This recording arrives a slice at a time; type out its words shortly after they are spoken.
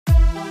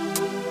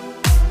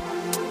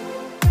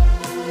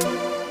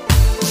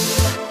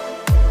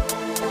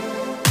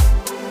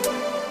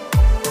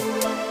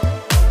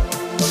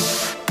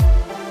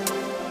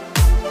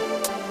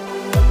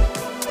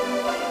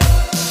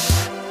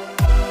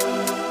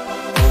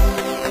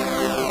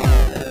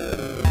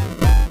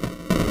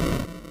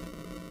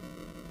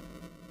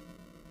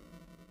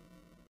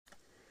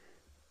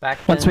Back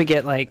Once we then,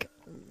 get like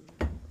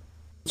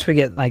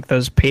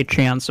those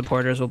Patreon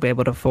supporters, we'll be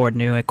able to afford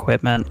new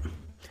equipment.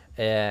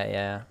 yeah,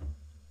 yeah.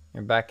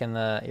 You're back in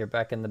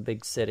the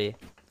big city.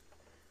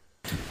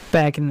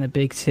 Back in the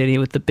big city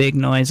with the big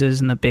noises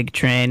and the big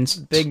trains.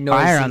 Big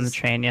Fire on the noises.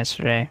 train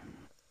yesterday.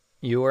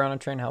 You were on a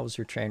train. How was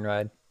your train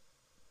ride?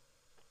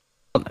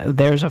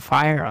 There's a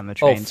fire on the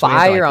Oh, train, so we had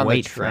to fire like on the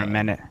wait for a train.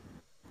 minute.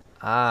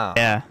 Ah,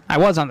 Yeah, I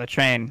was on the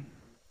train.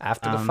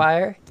 after the Um,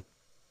 fire.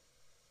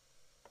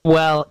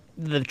 Well,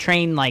 the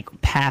train like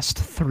passed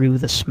through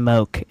the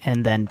smoke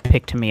and then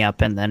picked me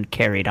up and then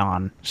carried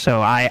on.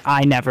 So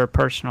I never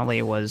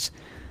personally was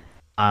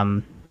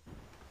um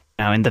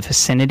in the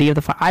vicinity of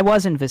the fire. I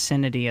was in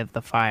vicinity of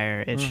the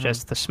fire. It's Mm-hmm.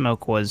 just the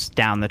smoke was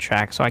down the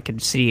track, so I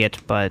could see it,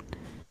 but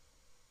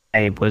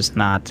I was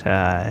not.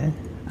 I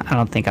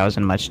don't think I was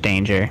in much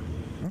danger.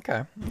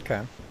 Okay,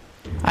 okay.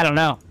 I don't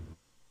know.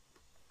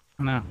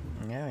 I don't know.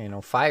 Yeah,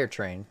 fire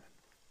train.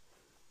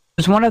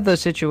 It's one of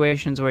those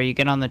situations where you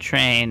get on the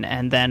train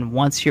and then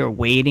once you're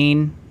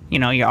waiting,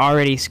 you're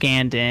already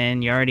scanned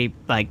in, you already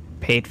like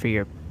paid for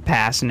your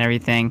pass and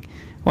everything.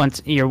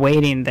 Once you're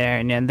waiting there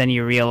and then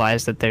you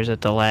realize that there's a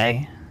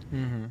delay.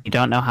 Mm-hmm. You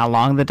don't know how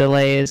long the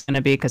delay is going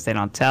to be because they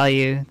don't tell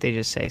you. They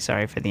just say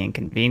sorry for the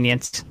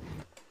inconvenience.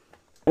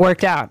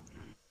 Worked out.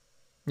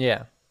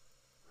 Yeah.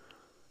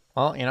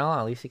 Well,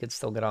 at least you could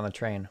still get on the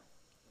train.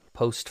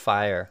 Post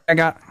fire. I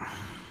got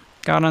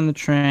on the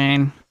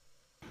train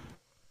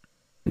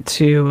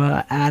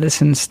to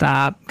Addison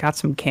stop, got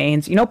some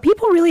Canes.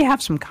 People really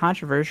have some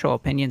controversial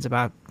opinions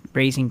about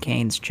Raising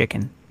Cane's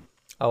chicken.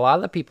 A lot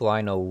of the people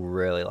I know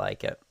really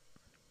like it.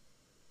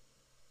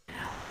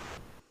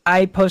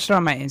 I posted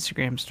on my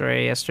Instagram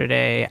story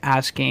yesterday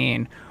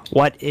asking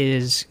what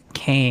is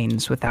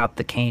Cane's without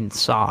the cane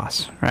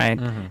sauce, right?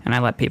 Mm-hmm. And I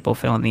let people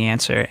fill in the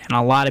answer, and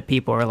a lot of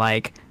people are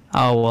like,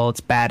 "Oh, well,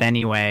 it's bad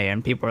anyway,"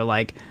 and people are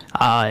like,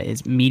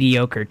 "It's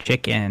mediocre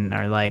chicken,"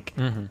 or like,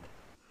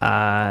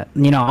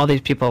 Mm-hmm. all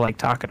these people like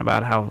talking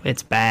about how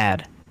it's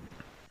bad.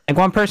 Like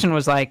one person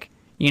was like,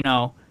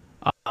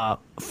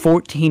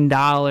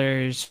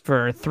 $14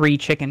 for 3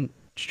 chicken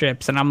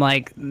strips, and I'm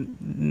like,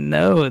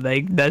 no,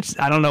 like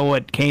I don't know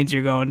what Canes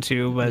you're going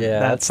to, but Yeah,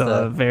 that's that's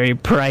a very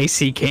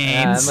pricey Yeah, it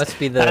Canes. must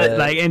be the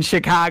Like in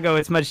Chicago,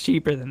 it's much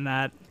cheaper than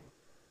that.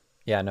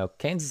 Yeah, no,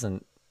 Cane's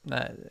isn't.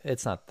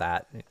 It's not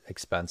that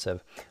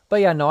expensive, but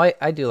yeah, no,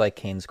 I do like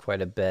Cane's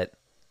quite a bit.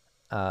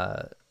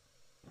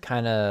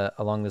 Kind of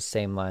along the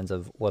same lines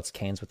of what's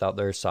Cane's without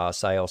their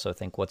sauce. I also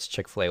think what's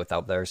Chick-fil-A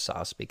without their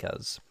sauce,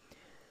 because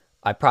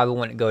I probably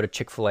wouldn't go to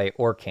Chick-fil-A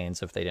or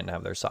Cane's if they didn't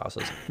have their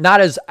sauces. Not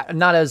as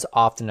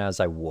often as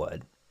I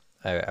would.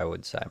 I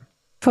would say.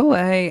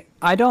 Chick-fil-A,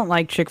 I don't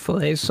like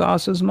Chick-fil-A's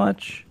sauce as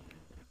much.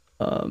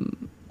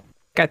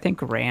 I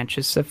think ranch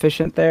is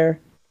sufficient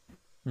there.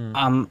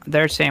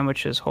 Their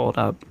sandwiches hold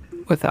up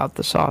without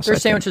the sauce. Their I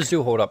think. sandwiches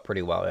do hold up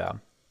pretty well, yeah.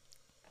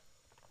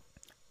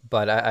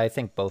 But I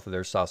think both of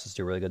their sauces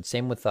do really good.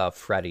 Same with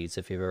Freddy's.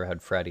 If you've ever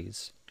had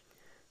Freddy's,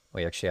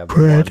 we actually have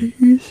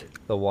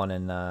the one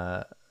in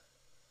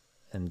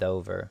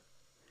Dover.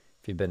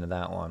 If you've been to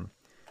that one,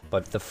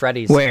 but the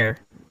Freddy's Where?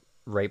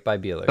 right by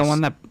Bueller's.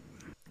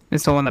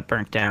 It's the one that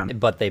burnt down.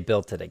 But they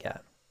built it again.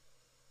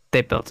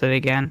 They built it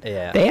again.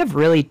 Yeah. They have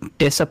really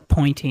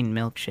disappointing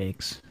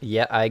milkshakes.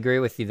 Yeah, I agree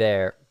with you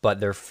there. But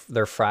their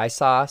fry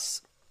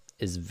sauce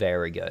is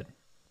very good.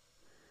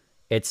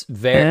 It's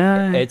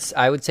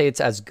I would say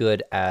it's as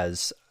good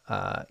as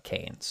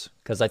Cane's,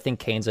 because I think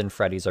Cane's and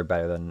Freddy's are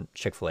better than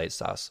Chick-fil-A's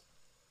sauce.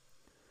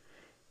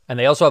 And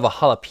they also have a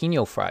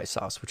jalapeno fry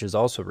sauce, which is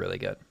also really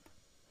good.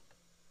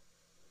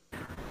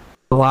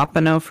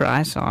 Jalapeno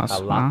fry sauce.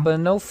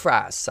 Jalapeno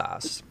fry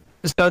sauce.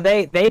 So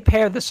they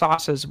pair the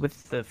sauces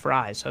with the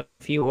fries. So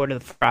if you order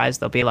the fries,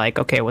 they'll be like,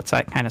 okay, what's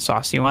that kind of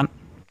sauce you want?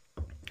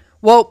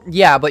 Well,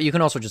 yeah, but you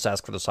can also just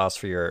ask for the sauce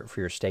for your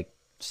steak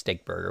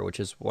burger, which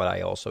is what I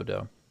also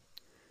do.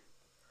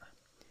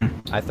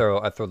 I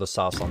throw the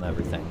sauce on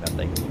everything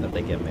that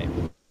they give me.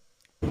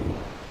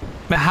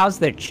 But how's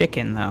their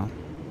chicken though?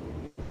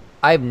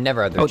 I've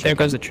never had their chicken. There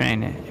goes the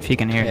train. If you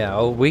can hear it.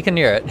 Yeah, we can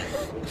hear it.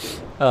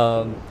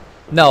 No,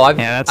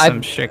 that's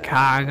some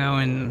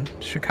Chicagonian.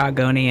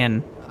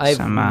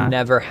 I've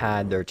never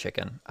had their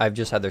chicken. I've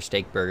just had their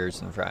steak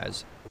burgers and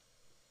fries.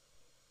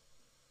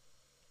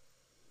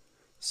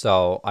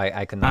 So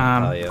I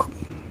cannot tell you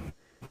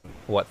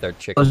what their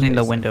chicken. Closing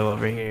the tastes like. window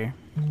over here.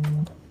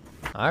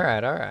 All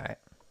right.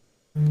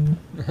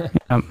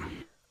 Yep.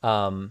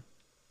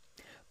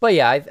 But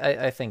yeah,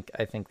 I think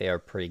they are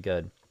pretty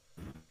good.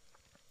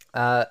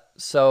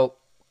 So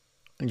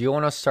do you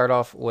want to start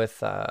off with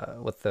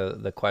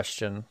the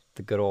question,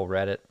 the good old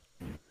Reddit?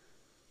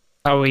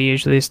 How we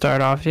usually start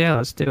off? Yeah,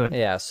 let's do it.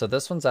 Yeah. So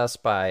this one's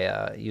asked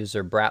by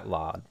user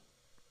Bratlord.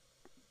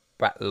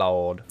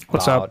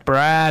 What's up,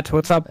 Brat?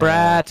 What's up,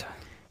 Brat?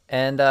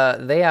 And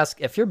they ask,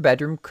 if your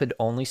bedroom could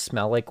only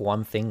smell like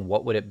one thing,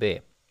 what would it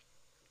be?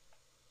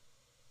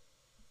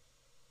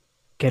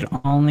 Could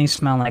only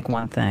smell like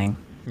one thing.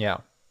 Yeah.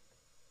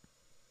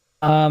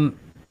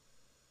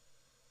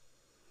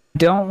 Do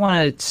don't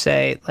want to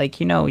say like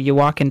you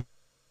walk into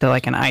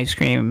like an ice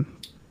cream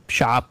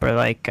shop or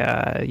like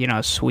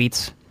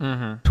sweets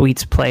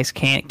sweets place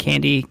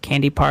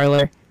candy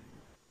parlor,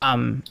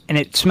 and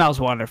it smells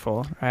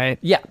wonderful, right?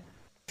 Yeah.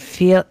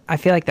 I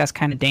feel like that's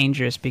kind of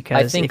dangerous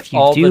because think if you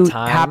all the do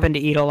time- happen to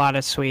eat a lot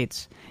of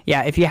sweets,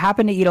 yeah, if you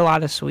happen to eat a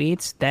lot of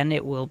sweets, then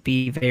it will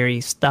be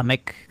very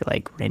stomach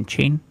like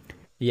wrenching.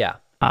 Yeah.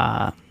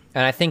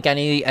 And I think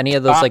any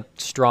of those like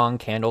strong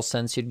candle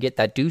scents you'd get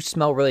that do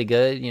smell really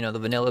good, the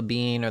vanilla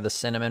bean or the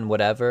cinnamon,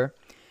 whatever,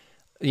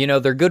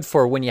 they're good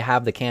for when you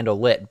have the candle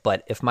lit.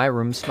 But if my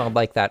room smelled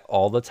like that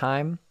all the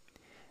time,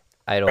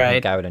 I don't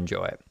think I would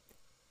enjoy it.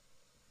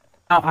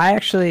 Oh, I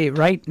actually,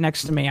 right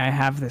next to me, I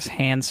have this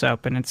hand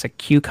soap, and it's a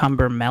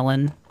cucumber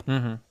melon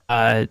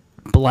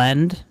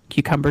blend,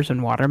 cucumbers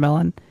and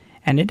watermelon,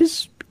 and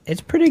it's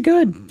pretty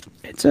good.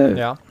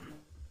 Yeah.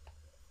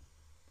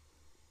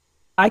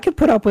 I could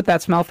put up with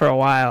that smell for a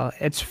while.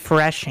 It's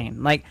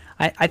refreshing. Like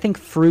I think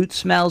fruit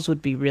smells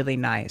would be really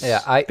nice.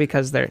 Yeah,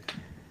 because they're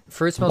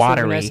fruit smells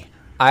watery. Nice.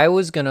 I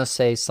was gonna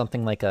say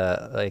something like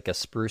a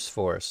spruce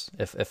forest.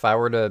 If I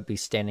were to be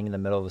standing in the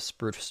middle of a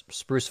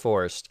spruce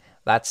forest,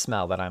 that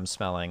smell that I'm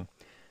smelling,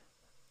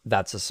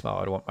 that's a smell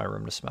I'd want my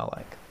room to smell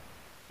like.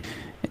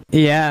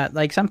 Yeah,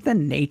 like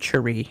something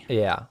naturey.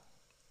 Yeah.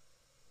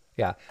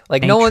 Yeah,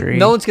 like no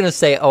one's gonna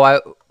say,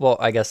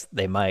 I guess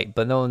they might,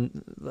 but no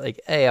one like,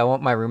 hey, I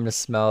want my room to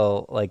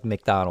smell like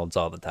McDonald's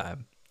all the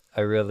time.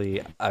 I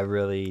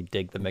really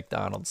dig the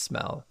McDonald's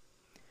smell.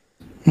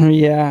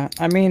 Yeah,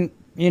 I mean,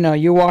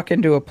 you walk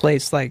into a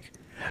place like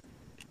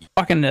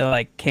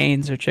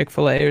Cane's or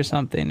Chick-fil-A or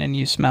something, and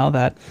you smell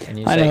that.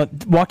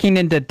 Walking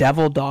into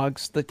Devil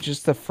Dogs,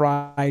 just the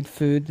fried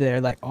food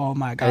there, like, oh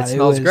my god, it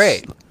smells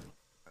great.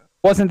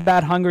 Wasn't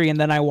that hungry, and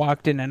then I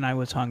walked in and I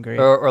was hungry.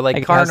 Or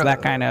like has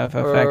that kind of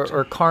effect.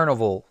 Or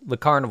carnival, the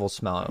carnival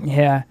smell.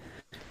 Yeah,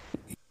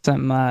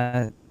 some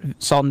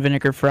salt and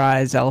vinegar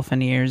fries,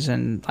 elephant ears,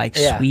 and like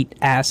sweet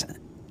ass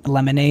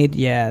lemonade.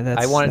 Yeah,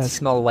 I want it to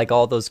smell like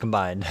all those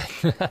combined.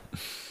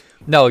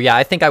 No, yeah,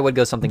 I think I would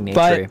go something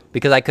naturey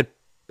because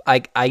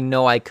I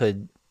know I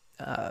could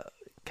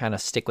kind of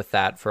stick with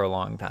that for a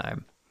long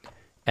time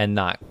and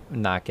not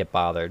get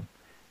bothered.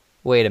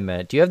 Wait a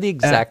minute. Do you have the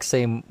exact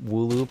same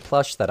Wooloo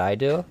plush that I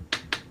do?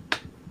 I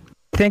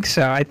think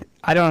so.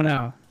 I don't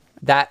know.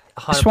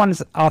 This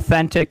one's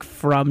authentic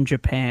from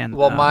Japan.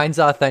 Well, mine's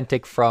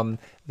authentic from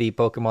the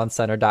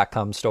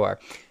PokemonCenter.com store.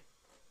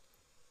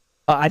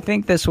 I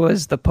think this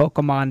was the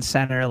Pokemon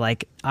Center,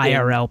 like,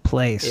 IRL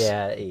place.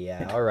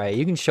 Yeah. All right.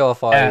 You can show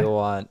off all you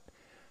want.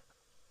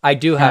 I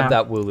do have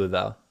that Wooloo,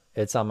 though.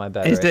 It's on my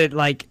bed. Is it,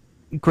 like,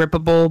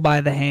 grippable by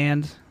the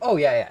hand? Oh,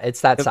 yeah.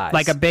 It's that size.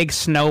 Like a big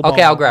snowball.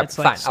 Okay, I'll grab it.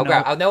 Like fine. I'll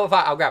grab it.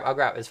 I'll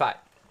grab it. It's fine.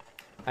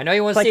 I know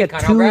you want to see it,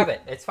 Connor. I'll grab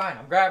it. It's fine.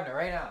 I'm grabbing it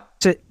right now.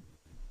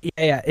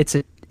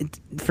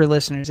 For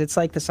listeners, it's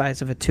like the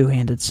size of a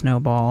two-handed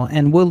snowball,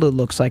 and Wooloo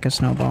looks like a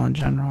snowball in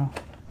general.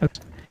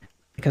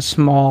 Like a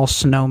small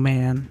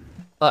snowman.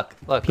 Look.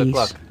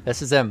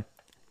 This is him.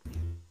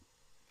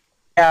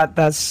 Yeah,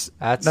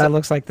 that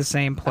looks like the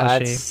same plushie.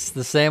 That's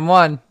the same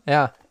one.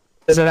 Yeah.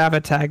 Does it have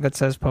a tag that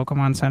says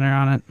Pokemon Center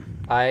on it?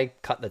 I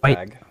cut the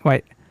tag.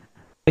 Wait.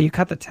 You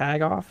cut the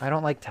tag off? I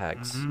don't like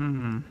tags.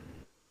 I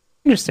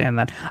understand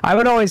that. I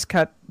would always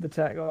cut the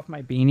tag off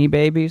my Beanie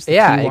Babies.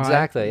 Yeah,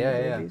 exactly.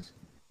 Yeah.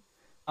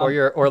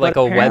 Or like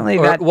a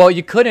web. Well,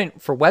 you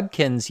couldn't for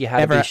Webkins. You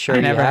had to be sure.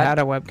 I never had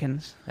a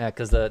Webkins. Yeah,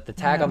 because the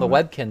tag on the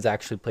Webkins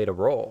actually played a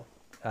role.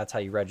 That's how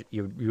you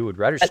would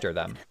register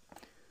them.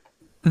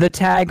 The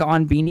tag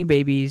on Beanie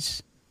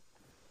Babies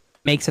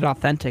makes it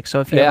authentic.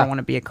 So if you ever want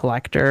to be a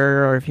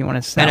collector or if you want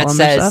to sell them, it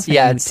says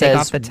take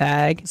off the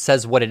tag. It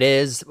says what it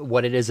is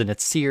in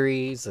its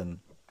series, and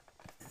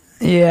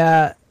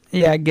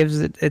it gives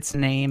it its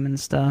name and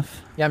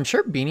stuff. Yeah, I'm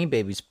sure Beanie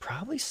Babies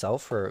probably sell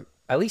for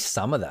at least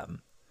some of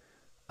them.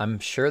 I'm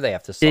sure they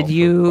have to sell for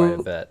quite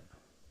a bit.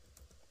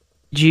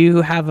 Do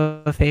you have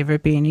a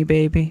favorite Beanie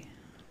Baby?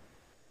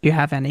 Do you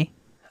have any?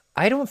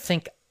 I don't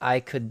think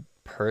I could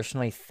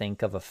personally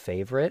think of a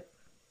favorite.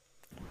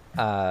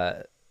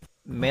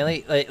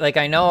 Mainly, like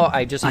I know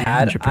I just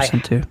had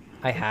 100% too.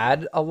 I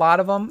had a lot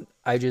of them.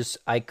 I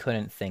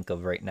couldn't think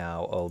of right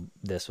now. Oh,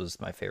 this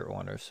was my favorite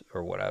one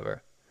or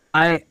whatever.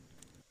 I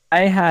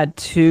had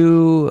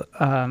two,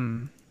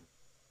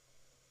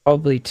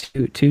 probably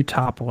two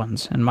top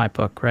ones in my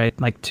book, right?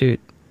 Like two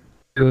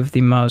of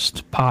the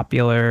most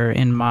popular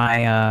in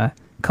my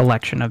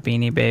collection of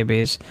Beanie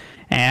Babies,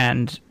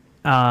 and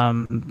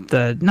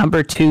the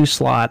number 2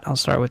 slot. I'll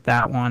start with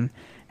that one,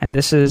 and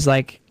this is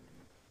like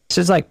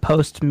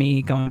post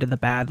me going to the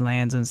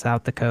Badlands in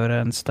South Dakota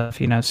and stuff.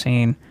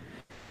 Seeing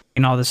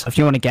all this stuff.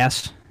 You want to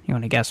guess? You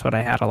want to guess what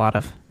I had a lot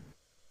of?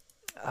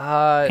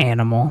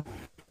 Animal.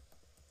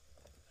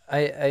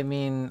 I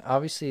mean,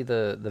 obviously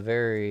the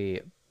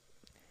very,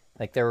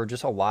 like, there were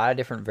just a lot of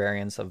different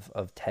variants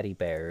of teddy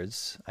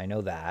bears. I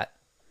know that.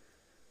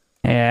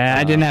 Yeah,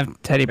 I didn't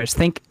have teddy bears.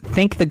 Think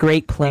the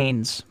Great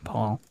Plains,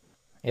 Paul.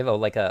 You have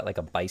like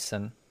a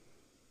bison.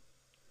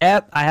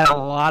 Yep, I had a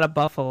lot of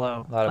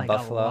buffalo. A lot of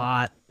buffalo. A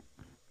lot.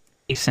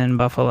 Jason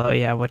Buffalo,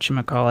 yeah,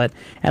 whatchamacallit.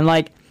 And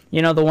like,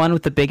 the one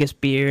with the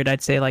biggest beard,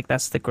 I'd say like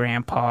that's the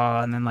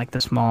grandpa, and then like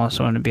the smallest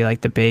one would be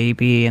like the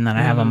baby, and then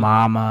I have a Hmm.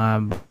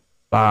 mama,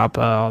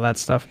 papa, all that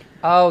stuff.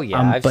 Oh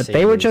yeah, I've But they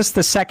seen were these. just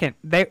the second.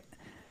 They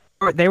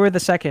were the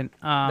second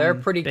They're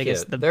pretty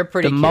biggest. cute. They're The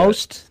pretty cute.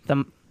 most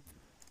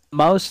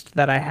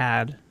that I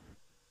had.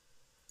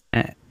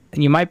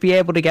 You might be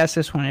able to guess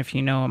this one if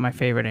you know what my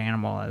favorite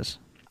animal is.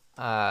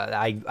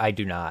 I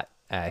do not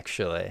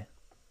actually.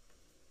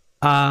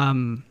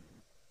 Um,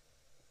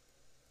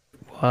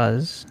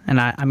 and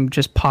I'm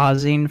just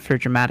pausing for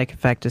dramatic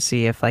effect to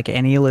see if like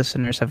any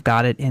listeners have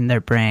got it in their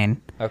brain.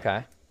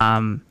 Okay.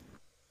 Now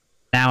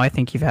I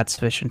think you've had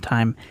sufficient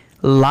time.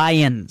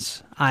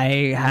 Lions. I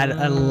had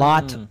a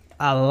lot.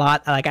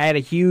 Like I had a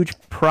huge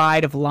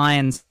pride of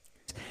lions,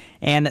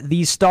 and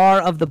the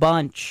star of the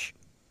bunch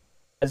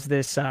was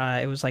this.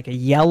 It was like a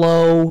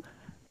yellow,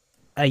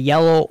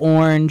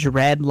 orange,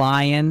 red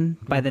lion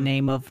by the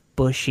name of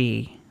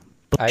Bushy.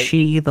 I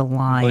Bushy the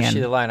lion. Bushy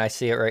the Lion. I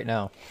see it right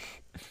now.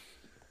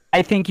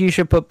 I think you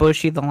should put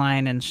Bushy the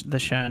lion in the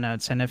show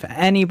notes, and if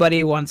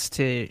anybody wants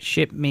to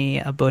ship me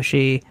a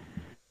Bushy,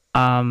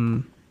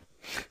 I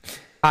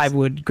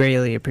would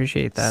greatly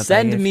appreciate that.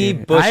 Send Like, if me you,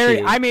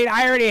 Bushy. I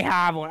already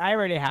have one. I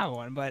already have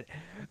one, but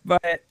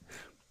I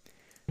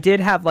did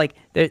have like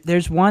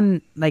there's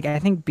one like I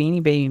think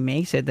Beanie Baby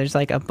makes it. There's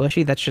like a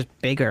Bushy that's just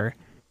bigger.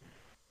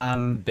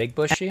 Big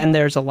Bushy. And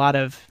there's a lot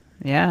of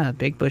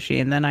big Bushy.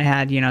 And then I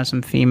had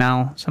some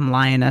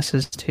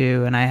lionesses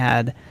too, and I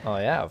had Oh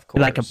yeah, of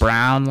course. like a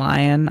brown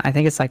lion. I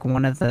think it's like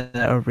one of the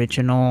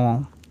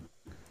original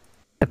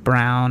the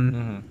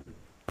brown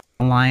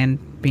lion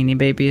Beanie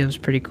Baby. It was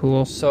pretty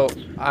cool. So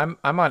I'm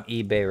on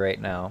eBay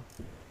right now,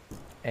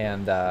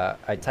 and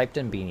I typed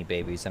in Beanie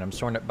Babies, and I'm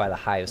sorting it by the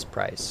highest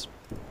price.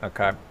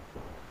 Okay.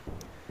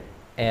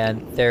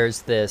 And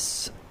there's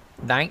this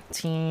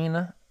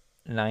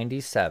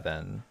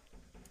 1997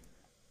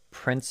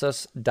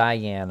 Princess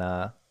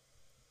Diana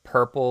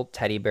purple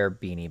teddy bear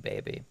Beanie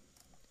Baby.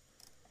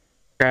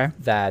 Okay.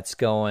 That's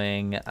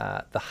going.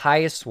 The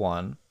highest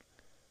one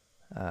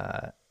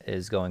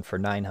is going for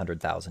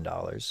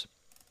 $900,000.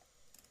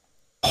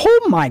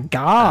 Oh my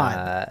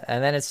god.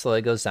 And then it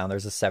slowly goes down.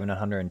 There's a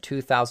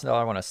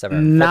 $702,000 one, a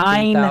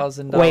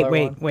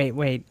 $750,000 one.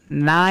 Wait.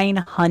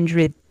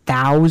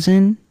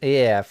 900,000?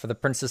 Yeah, for the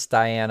Princess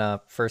Diana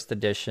first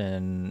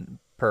edition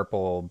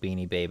purple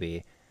Beanie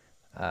Baby.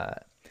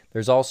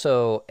 There's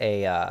also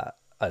a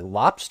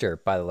lobster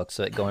by the looks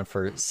of it going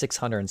for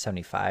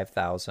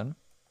 675,000.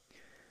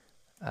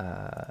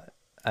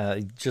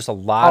 Just a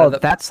lot of the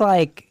That's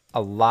like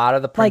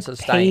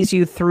Princess pays Diana.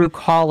 you through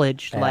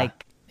college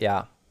like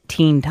Yeah.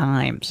 teen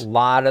times. A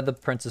lot of the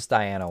Princess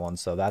Diana ones,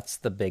 so that's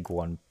the big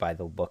one by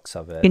the looks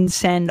of You it. can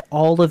send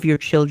all of your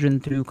children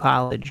through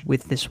college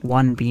with this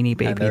one Beanie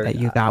Baby they're- that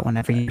you got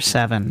whenever you're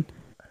 7.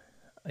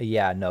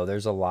 Yeah, no,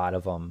 there's a lot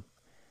of them.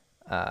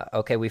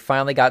 Okay, we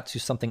finally got to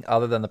something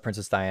other than the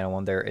Princess Diana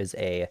one. There is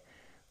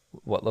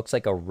what looks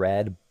like a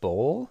Red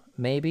Bull,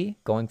 maybe,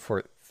 going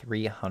for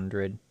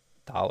 $300.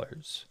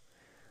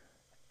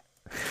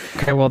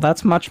 Okay, well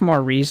that's much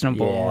more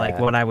reasonable, like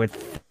Yeah. what I would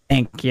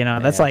think.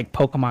 That's Yeah. like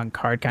Pokemon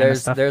card kind of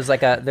There's stuff. there's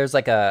like a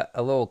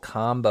little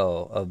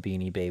combo of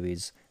Beanie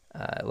Babies.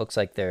 It looks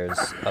like there's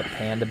a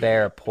panda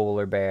bear, a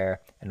polar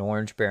bear, an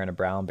orange bear, and a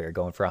brown bear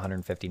going for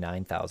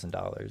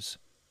 $159,000.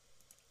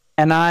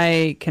 And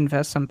I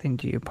confess something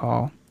to you,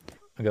 Paul.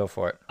 Go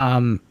for it.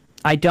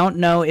 I don't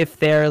know if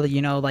they're,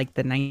 like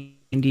the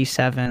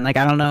 97, like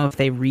I don't know if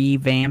they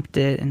revamped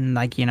it and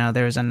like,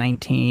 there was a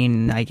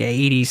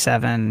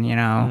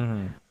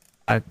 1987,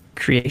 a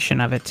creation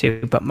of it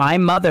too. But my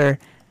mother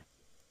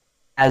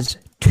has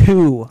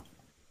two.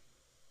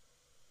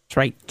 That's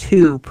right,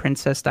 two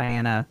Princess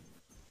Diana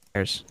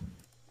bears.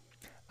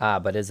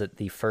 But is it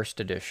the first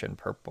edition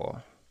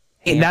purple?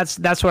 That's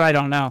what I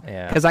don't know.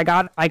 Yeah. Because I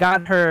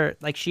got her,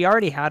 like she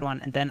already had one,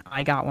 and then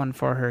I got one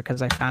for her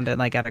because I found it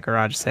like at a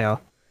garage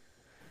sale.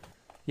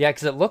 Yeah,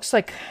 because it looks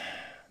like.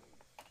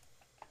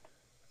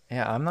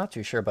 Yeah, I'm not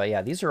too sure, but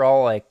yeah, these are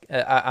all like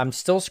I'm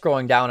still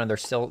scrolling down, and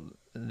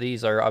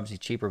these are obviously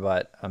cheaper,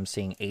 but I'm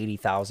seeing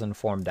 80,000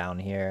 for them down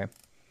here.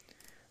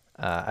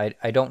 I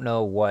don't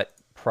know what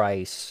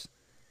price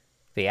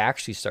they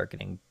actually start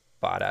getting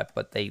bought at,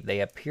 but they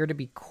appear to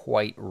be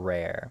quite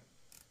rare.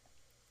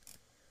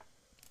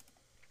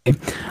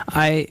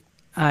 I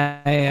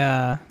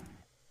Yeah,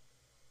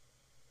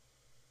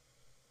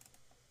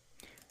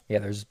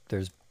 there's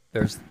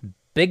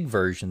big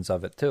versions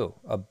of it too,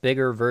 a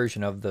bigger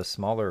version of the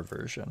smaller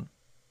version.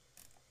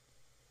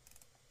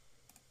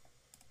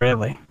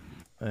 really.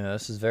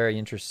 This is very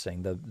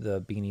interesting.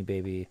 The Beanie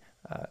Baby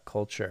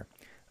culture.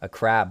 A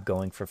crab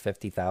going for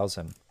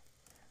 50,000.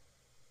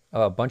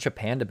 Oh, a bunch of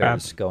panda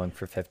bears going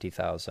for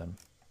 50,000.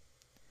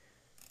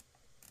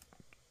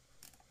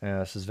 Yeah,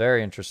 this is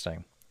very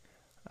interesting.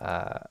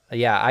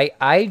 Yeah,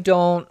 I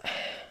don't.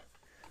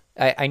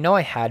 I know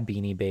I had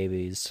Beanie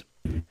Babies.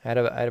 I had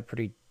a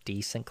pretty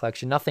decent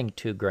collection. Nothing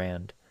too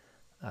grand.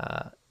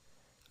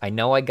 I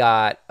know I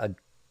got a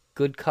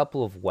good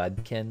couple of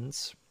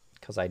Webkins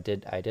because I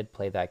did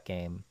play that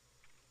game.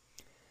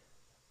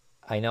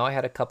 I know I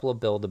had a couple of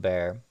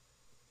Build-A-Bear.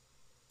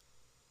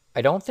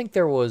 I don't think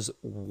there was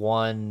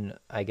one,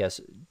 I guess,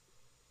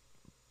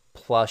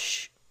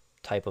 plush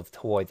type of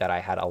toy that I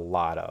had a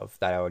lot of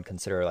that I would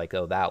consider like,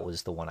 oh, that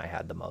was the one I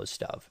had the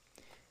most of.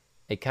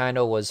 It kind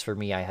of was for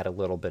me, I had a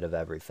little bit of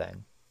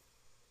everything.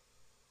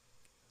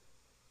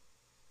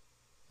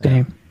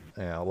 Same.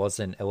 Yeah, it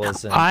wasn't.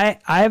 I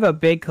have a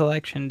big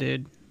collection,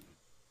 dude.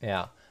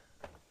 Yeah.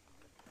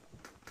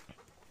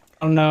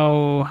 I don't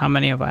know how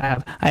many of I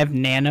have. I have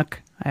Nanook,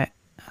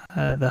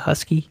 the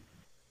husky.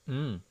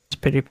 It's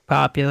pretty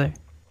popular.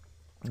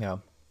 Yeah.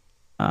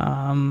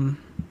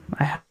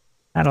 I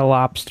had a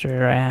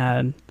lobster. I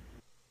had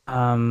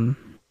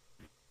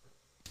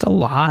it's a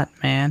lot,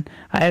 man.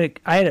 I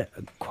had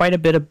quite a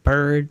bit of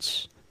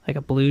birds, like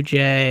a blue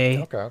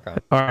jay, Okay.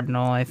 a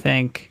cardinal, I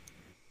think.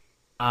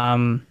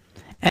 And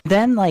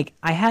then like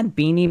I had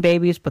Beanie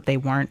Babies, but they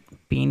weren't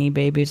Beanie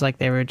Babies. Like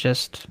they were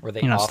just Were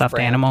they stuffed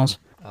off-brand? animals.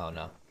 Oh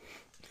no.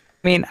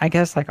 I mean, I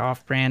guess like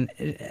off-brand,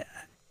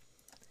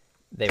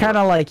 They kind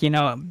were, of like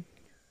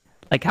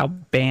like how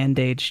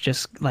Band-Aids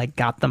just like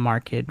got the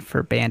market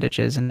for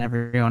bandages, and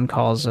everyone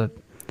calls a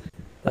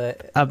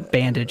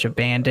bandage a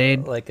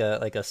Band-Aid. like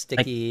a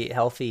sticky,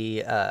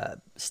 healthy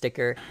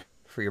sticker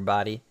for your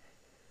body.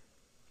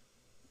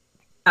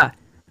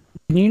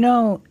 You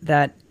know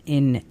that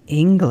in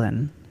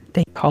England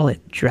they call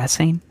it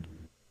dressing?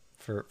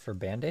 For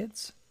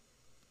Band-Aids?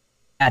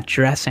 At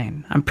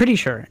dressing. I'm pretty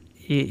sure.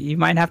 You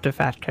might have to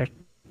fact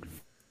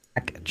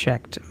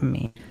check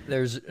me.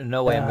 There's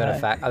no way I'm gonna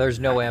fact. There's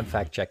no way I'm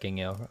fact checking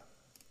you.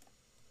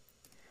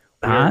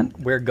 Not?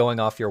 We're going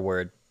off your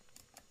word.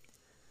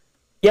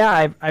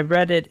 Yeah, I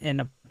read it in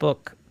a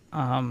book.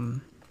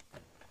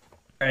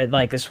 Where,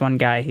 like this one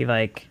guy, he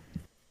like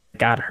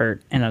got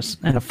hurt in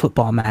a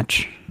football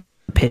match,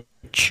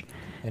 pitch,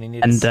 And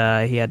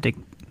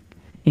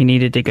he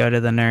needed to go to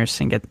the nurse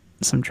and get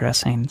some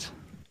dressings.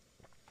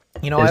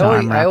 I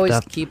always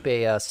keep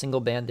a single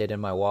Band-Aid in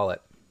my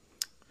wallet.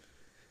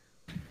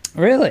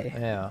 Really?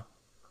 Yeah.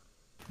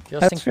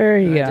 That's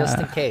just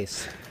in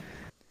case.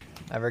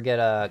 Ever get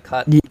a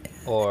cut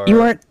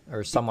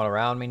or someone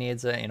around me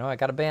needs it, I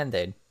got a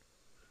Band-Aid.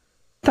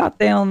 Thought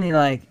they only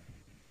like,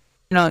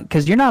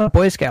 because you're not a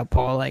Boy Scout,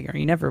 Paul, like, or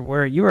you never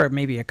were. You were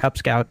maybe a Cub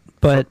Scout,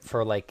 but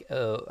for like,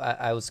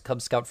 I was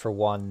Cub Scout for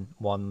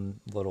one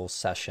little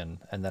session,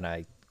 and then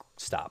I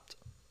stopped.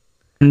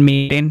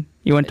 Meeting.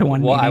 You went to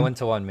one meeting? I went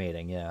to one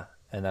meeting, yeah,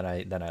 and then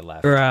I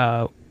left.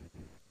 For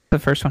the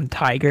first one,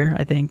 Tiger,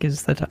 I think,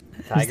 is the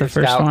first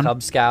Scout, one.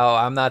 Cub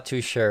Scout. I'm not too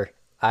sure.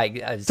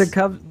 The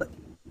Cub.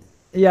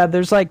 Yeah,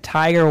 there's like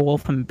Tiger,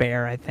 Wolf, and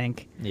Bear, I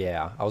think.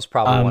 Yeah, I was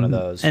probably one of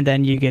those. And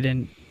then you get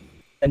into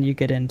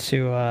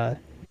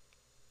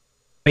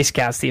Boy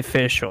Scouts, the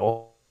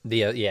official.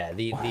 The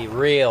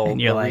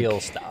real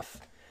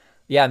stuff.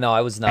 Yeah, no, I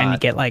was not. And you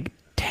get like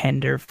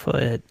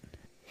tenderfoot,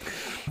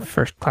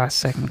 first class,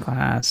 second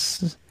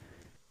class.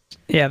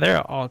 Yeah, there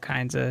are all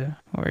kinds of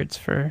words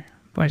for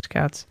Boy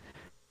Scouts.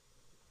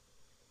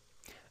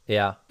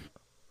 Yeah,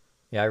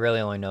 I really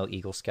only know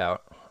Eagle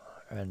Scout,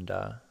 and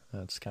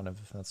that's kind of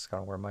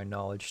where my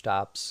knowledge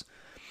stops.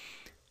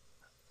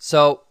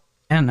 So,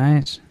 yeah,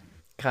 nice.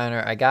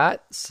 Connor, I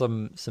got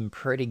some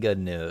pretty good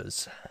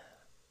news.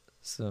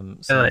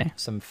 Some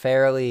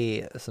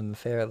fairly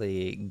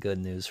good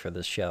news for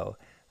this show,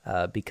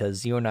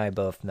 because you and I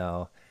both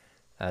know,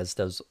 as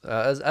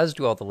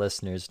do all the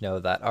listeners know,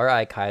 that our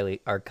I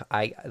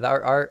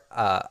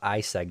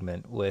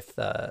segment with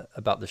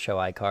about the show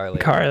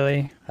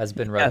iCarly has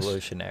been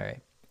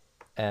revolutionary,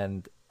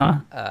 and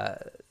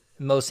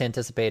most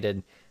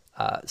anticipated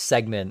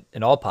segment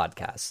in all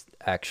podcasts,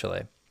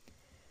 actually.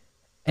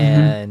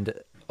 And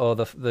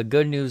the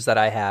good news that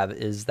I have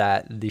is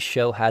that the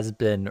show has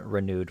been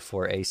renewed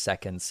for a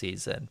second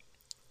season.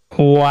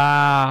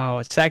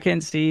 Wow,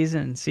 second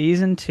season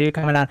 2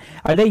 coming on.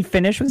 Are they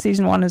finished with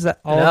season 1? Is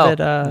that all of it?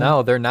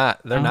 No, they're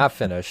not. They're not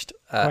finished.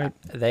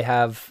 They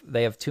have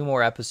 2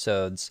 more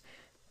episodes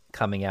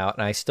coming out,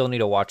 and I still need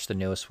to watch the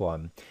newest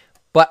one.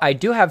 But I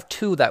do have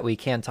 2 that we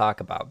can talk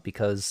about,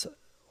 because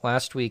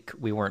last week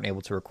we weren't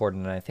able to record,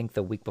 and I think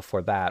the week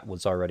before that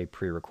was already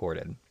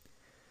pre-recorded.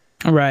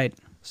 Right.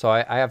 So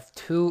I have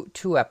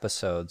two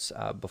episodes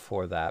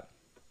before that,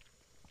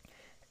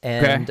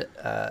 and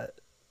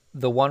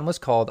the one was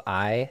called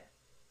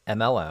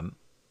IMLM,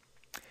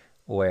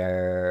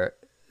 where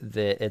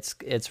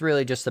it's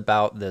really just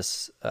about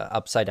this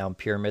upside down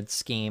pyramid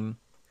scheme,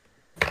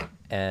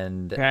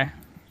 and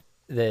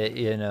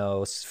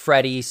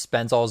Freddie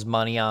spends all his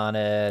money on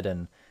it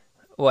and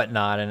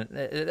whatnot,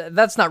 and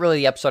that's not really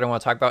the episode I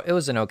want to talk about. It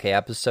was an okay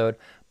episode,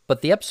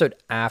 but the episode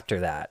after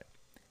that.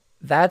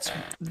 That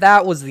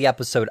was the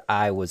episode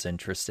I was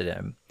interested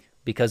in,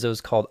 because it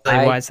was called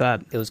Why is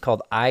that? It was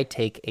called I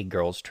Take a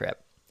Girls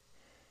Trip.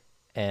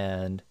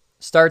 And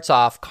starts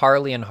off,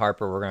 Carly and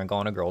Harper were going to go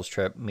on a girls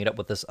trip, meet up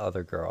with this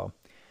other girl.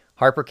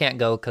 Harper can't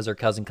go because her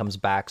cousin comes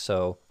back,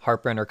 so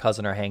Harper and her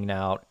cousin are hanging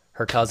out.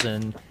 Her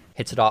cousin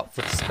hits it off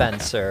with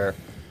Spencer,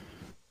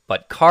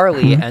 But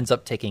Carly ends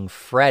up taking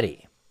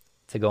Freddie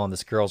to go on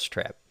this girls'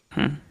 trip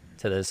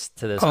to this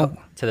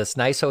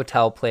nice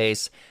hotel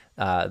place.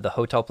 The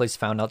hotel place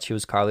found out she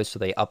was Carly, so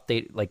they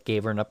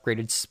gave her an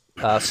upgraded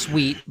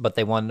suite, but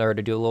they wanted her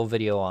to do a little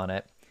video on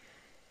it.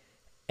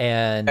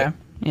 And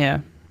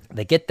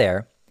they get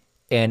there,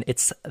 and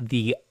it's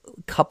the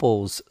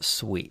couple's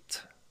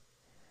suite,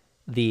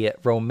 the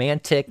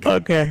romantic,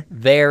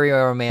 very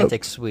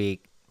romantic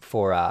suite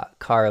for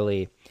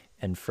Carly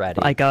and Freddie.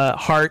 Like a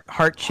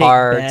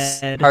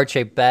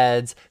heart-shaped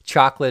beds,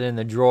 chocolate in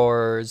the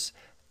drawers.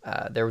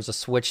 There was a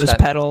switch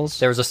petals.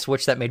 There was a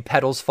switch that made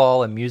petals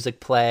fall and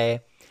music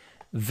play.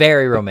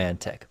 Very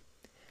romantic.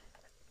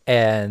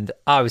 And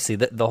obviously,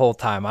 the whole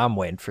time I'm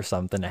waiting for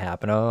something to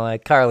happen. I'm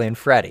like, Carly and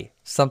Freddie,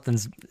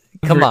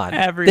 come on.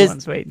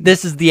 Everyone's waiting.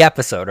 This is the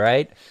episode,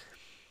 right?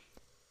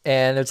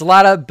 And there's a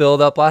lot of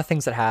build-up, a lot of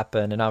things that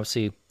happen. And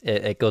obviously,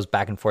 it goes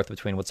back and forth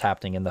between what's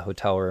happening in the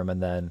hotel room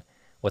and then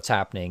what's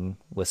happening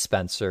with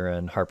Spencer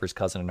and Harper's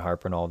cousin and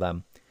Harper and all of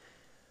them.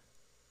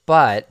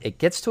 But it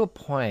gets to a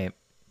point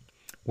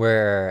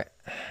where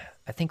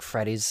I think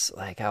Freddie's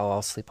like, oh,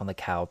 I'll sleep on the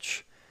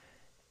couch,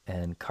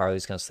 and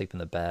Carly's going to sleep in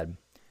the bed.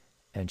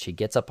 And she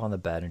gets up on the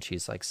bed, and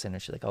she's like sitting,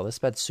 and she's like, oh, this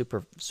bed's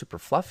super, super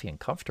fluffy and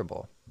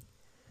comfortable.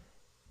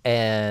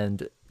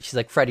 And she's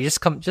like, Freddie, just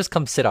come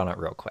sit on it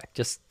real quick.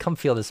 Just come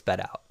feel this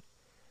bed out.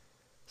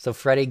 So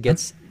Freddie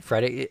gets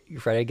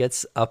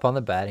up on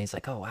the bed, and he's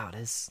like, oh, wow, it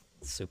is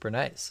super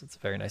nice. It's a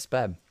very nice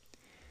bed.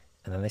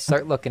 And then they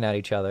start looking at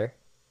each other,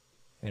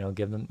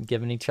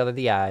 giving each other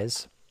the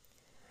eyes.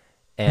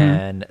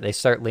 And they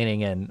start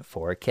leaning in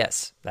for a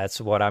kiss.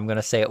 That's what I'm going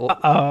to say.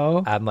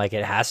 Uh-oh. I'm like,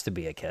 it has to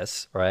be a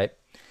kiss, right?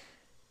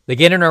 They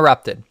get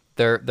interrupted.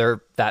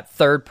 They're that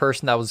third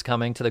person that was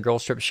coming to the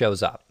girls' trip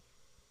shows up.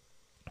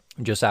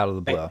 Just out of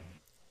the blue.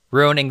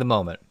 Ruining the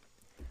moment.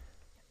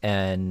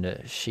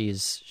 And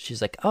she's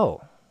like,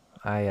 oh,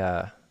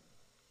 I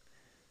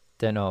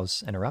didn't know I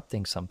was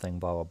interrupting something,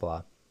 blah, blah,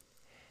 blah.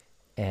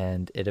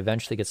 And it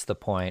eventually gets to the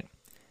point,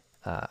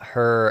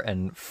 her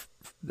and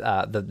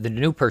the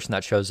new person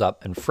that shows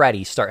up and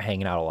Freddie start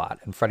hanging out a lot,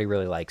 and Freddie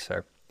really likes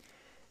her.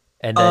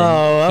 And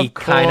then he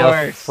kind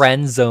of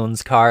friend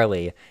zones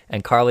Carly,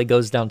 and Carly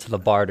goes down to the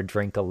bar to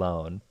drink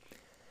alone.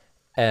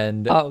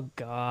 And oh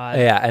god,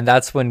 yeah, and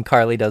that's when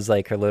Carly does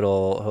like her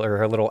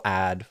little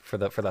ad for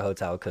the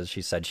hotel because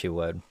she said she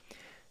would,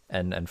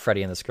 and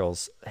Freddie and this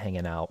girl's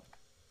hanging out.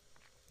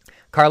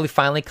 Carly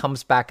finally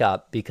comes back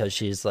up because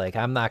she's like,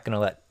 I'm not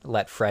gonna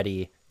let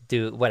Freddie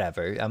do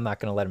whatever. I'm not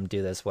gonna let him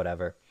do this,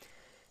 whatever.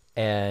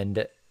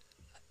 And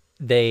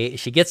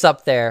she gets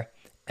up there,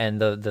 and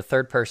the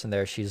third person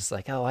there, she's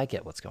like, oh, I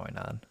get what's going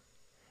on.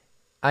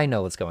 I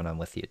know what's going on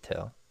with you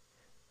too.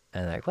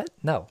 And they're like, what?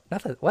 No,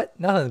 nothing. What?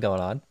 Nothing's going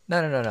on.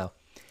 No.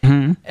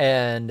 Mm-hmm.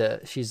 And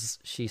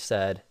she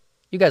said,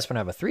 you guys want to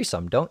have a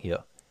threesome, don't you?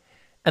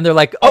 And they're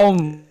like,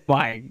 oh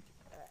my.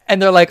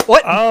 And they're like,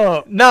 what?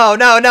 Oh,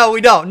 no,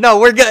 we don't. No,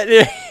 we're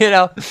good.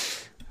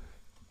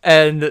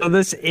 And so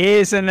this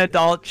is an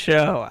adult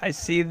show. I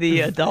see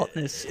the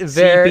adultness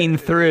seeping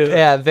through.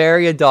 Yeah,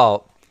 very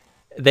adult.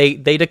 They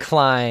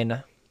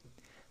decline.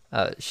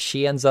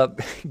 She ends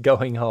up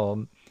going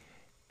home.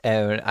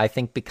 And I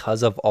think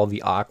because of all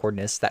the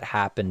awkwardness that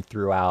happened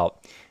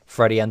throughout,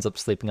 Freddie ends up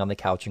sleeping on the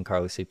couch and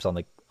Carly sleeps on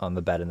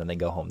the bed, and then they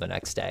go home the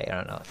next day. I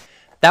don't know.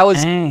 That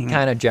was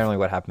kind of generally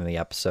what happened in the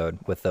episode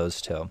with those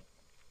two.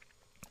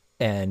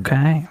 And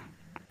okay.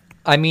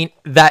 I mean,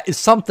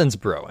 something's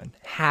brewing.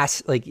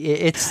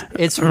 It's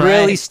right.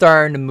 Really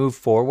starting to move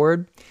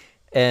forward.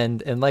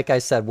 And like I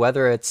said,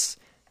 whether it's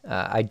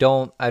I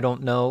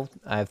don't know.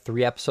 I have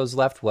 3 episodes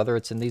left. Whether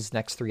it's in these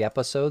next 3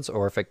 episodes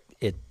or if it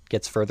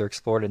gets further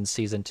explored in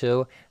season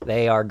 2,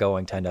 they are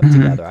going to end up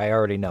together. I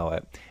already know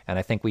it, and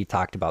I think we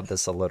talked about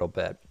this a little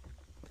bit.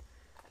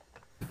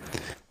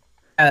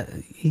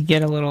 You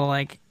get a little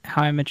like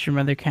How I Met Your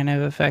Mother kind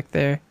of effect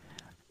there.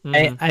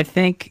 Mm-hmm. I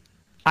think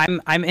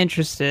I'm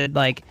interested.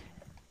 Like,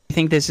 I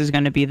think this is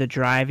going to be the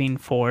driving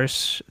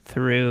force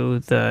through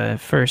the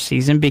first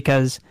season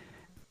because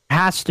it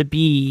has to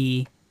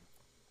be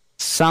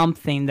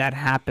something that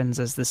happens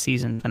as the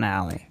season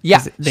finale.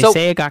 Yeah, they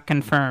say it got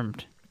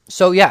confirmed.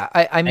 So yeah,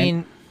 I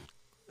mean,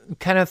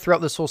 kind of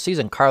throughout this whole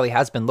season, Carly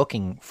has been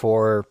looking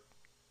for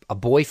a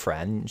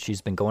boyfriend. She's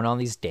been going on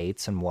these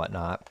dates and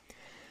whatnot.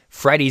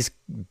 Freddie's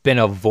been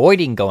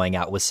avoiding going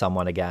out with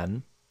someone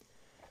again.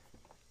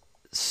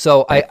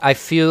 So I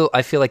feel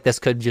like this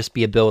could just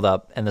be a build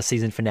up, and the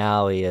season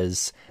finale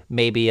is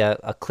maybe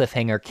a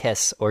cliffhanger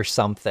kiss or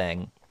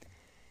something,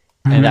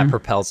 and that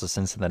propels us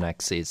into the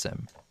next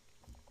season.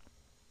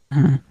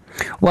 Mm-hmm.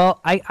 Well,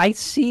 I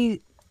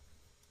see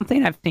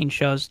something I've seen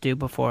shows do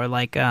before.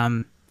 Like,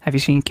 have you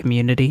seen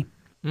Community?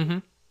 Mm-hmm.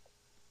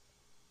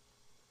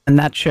 And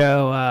that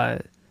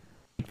show,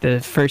 the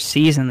first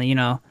season,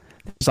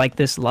 there's like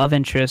this love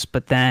interest,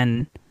 but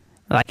then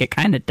like it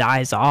kind of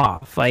dies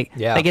off. Like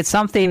it's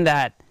something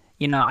that,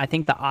 I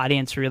think the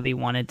audience really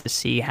wanted to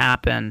see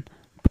happen,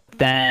 but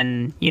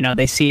then,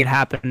 they see it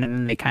happen and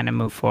then they kind of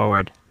move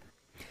forward.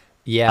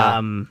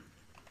 Yeah.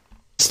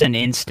 just an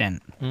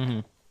instant.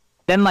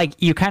 Then like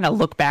you kind of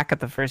look back at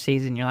the first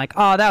season, you're like,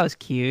 oh, that was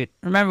cute.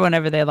 Remember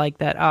whenever they liked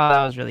that? Oh,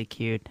 that was really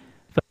cute.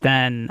 But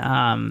then,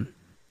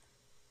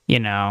 you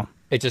know,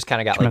 It just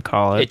kind of got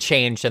like, it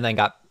changed and then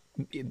got,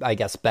 I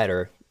guess,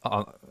 better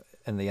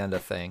in the end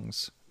of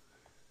things.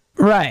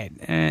 Right.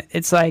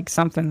 It's like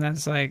something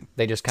that's like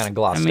they just kind of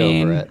glossed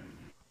over it.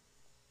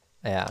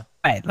 Yeah.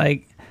 Right.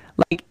 Like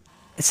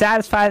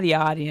satisfy the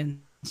audience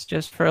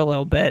just for a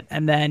little bit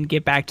and then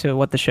get back to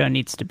what the show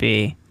needs to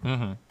be.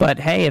 But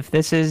hey, if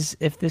this is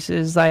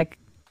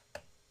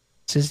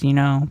you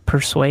know,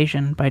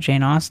 Persuasion by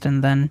Jane Austen,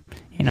 then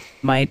you know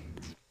might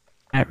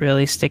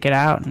really stick it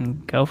out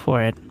and go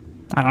for it.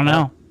 I don't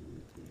know.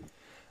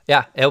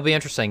 Yeah, it'll be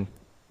interesting.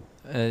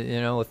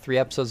 You know, with 3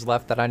 episodes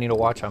left that I need to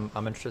watch,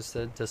 I'm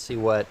interested to see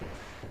what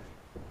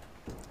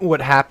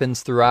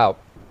happens throughout.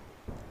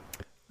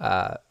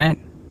 But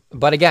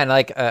again,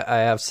 like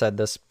I have said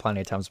this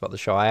plenty of times about the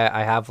show,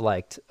 I have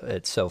liked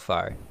it so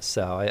far.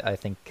 So I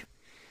think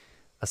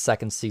a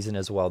second season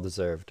is well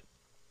deserved.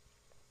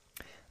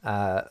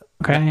 Now,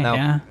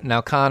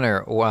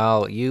 Connor,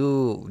 while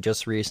you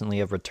just recently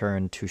have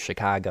returned to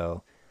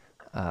Chicago,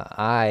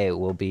 I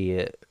will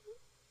be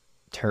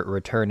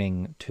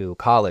returning to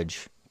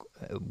college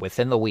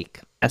within the week.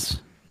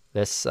 Yes.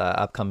 This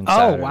upcoming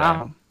Saturday. Oh,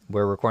 wow.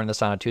 We're recording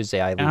this on a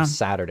Tuesday. I leave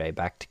Saturday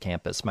back to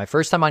campus. My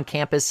first time on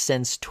campus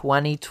since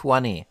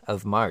 2020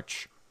 of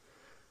March.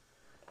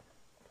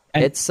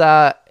 It's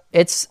kind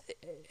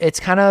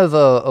of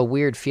a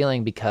weird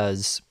feeling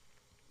because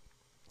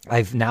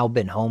I've now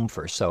been home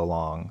for so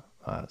long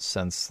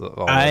since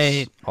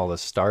all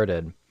this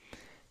started,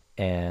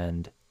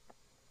 and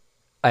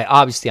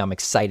I'm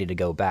excited to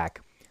go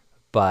back,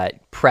 but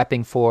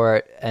prepping for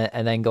it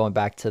and then going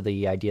back to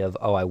the idea of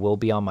I will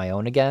be on my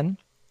own again.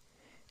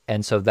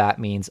 And so that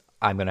means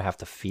I'm going to have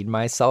to feed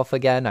myself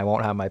again. I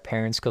won't have my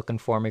parents cooking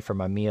for me for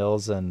my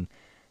meals, and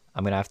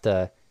I'm going to have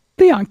to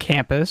be on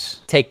campus.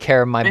 Take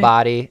care of my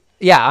body.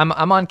 Yeah,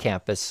 I'm on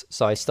campus,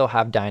 so I still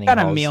have dining halls.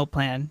 Got a meal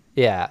plan.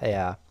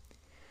 Yeah.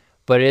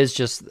 But it is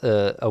just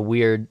a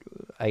weird,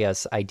 I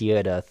guess,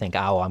 idea to think,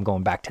 I'm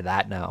going back to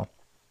that now.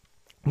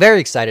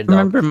 Very excited,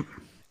 though.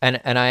 And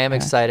I am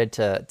excited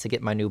to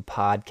get my new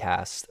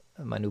podcast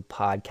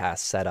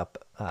set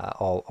up,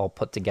 all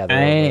put together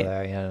over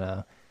there, you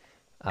know.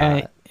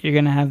 You're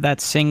gonna have that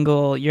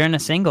single. You're in a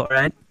single,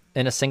 right?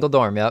 In a single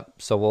dorm, yep.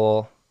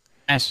 So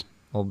Nice.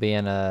 We'll be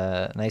in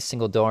a nice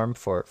single dorm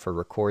for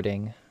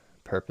recording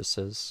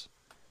purposes.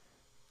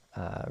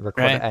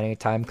 Record at any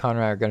time. Connor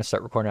and I are going to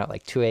start recording at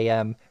like 2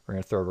 a.m. We're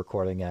going to throw a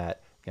recording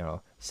at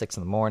 6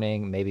 in the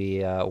morning,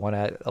 maybe one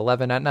at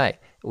 11 at night.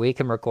 We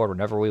can record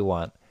whenever we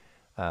want.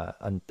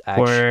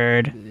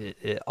 Word.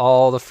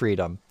 All the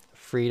freedom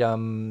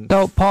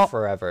so, Paul,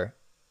 forever.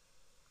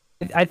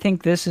 I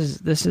think this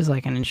is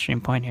like an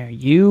interesting point here.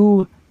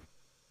 You,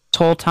 this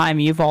whole time,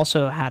 you've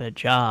also had a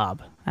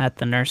job at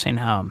the nursing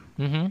home.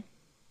 Mm-hmm.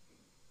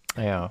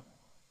 Yeah.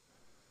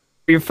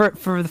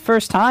 For the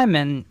first time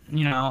in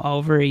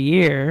over a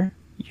year,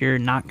 you're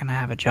not gonna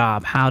have a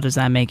job. How does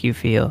that make you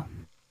feel?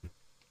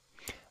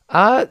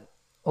 Well,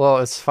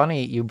 it's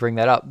funny you bring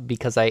that up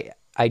because I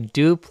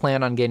do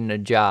plan on getting a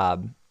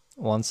job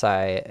once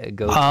I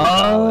go to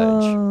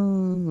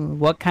college.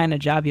 What kind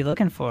of job you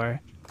looking for?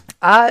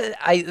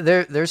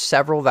 There's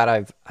several that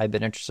I've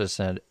been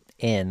interested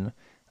in.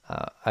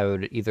 I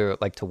would either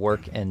like to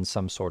work in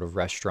some sort of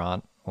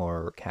restaurant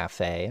or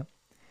cafe.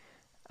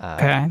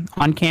 Okay,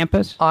 on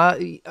campus?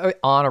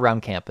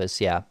 Around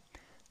campus, yeah.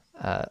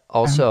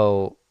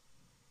 Also,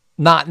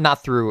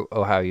 not through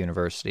Ohio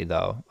University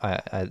though.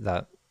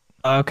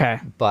 Okay.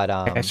 But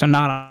okay, so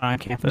not on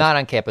campus. Not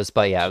on campus,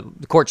 but yeah,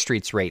 Court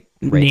Street's right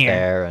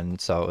there, and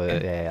so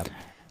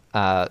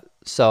yeah.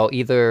 So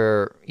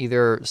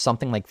either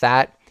something like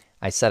that.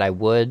 I said I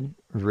would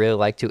really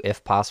like to,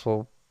 if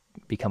possible,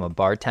 become a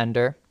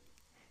bartender.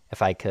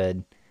 If I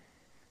could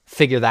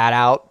figure that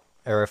out,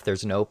 or if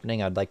there's an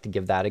opening, I'd like to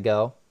give that a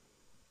go.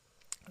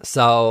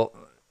 So,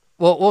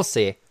 we'll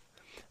see.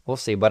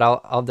 But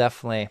I'll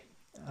definitely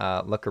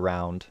look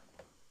around,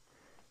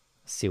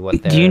 see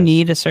what there is. Do you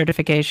need a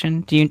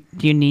certification? Do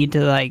you need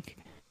to like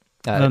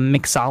a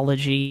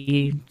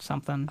mixology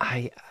something?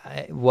 I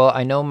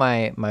know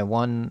my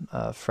one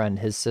friend,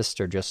 his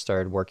sister just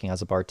started working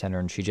as a bartender,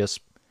 and she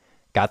just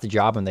got the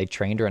job, and they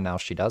trained her, and now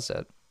she does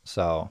it.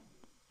 So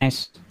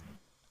nice.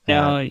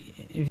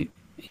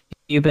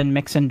 You've been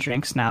mixing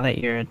drinks now that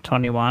you're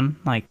 21.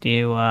 Like, do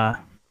you?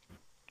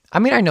 I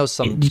mean, I know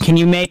some. Can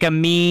you make a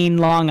mean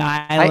Long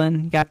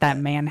Island? You got that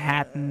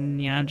Manhattan,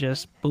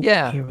 just boop,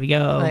 yeah. Here we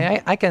go.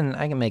 I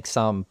can make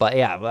some, but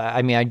yeah,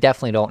 I mean, I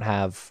definitely don't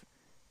have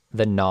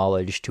the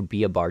knowledge to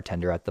be a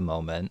bartender at the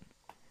moment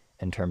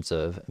in terms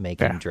of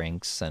making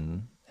drinks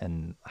and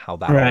how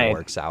that all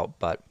works out.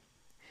 But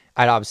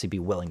I'd obviously be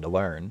willing to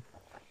learn,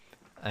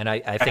 and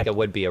I think it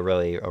would be a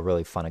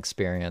really fun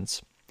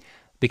experience.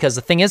 Because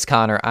the thing is,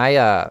 Connor,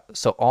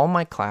 so all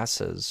my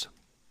classes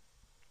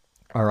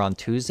are on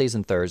Tuesdays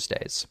and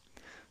Thursdays.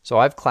 So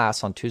I have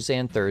class on Tuesday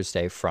and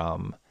Thursday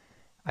from,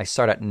 I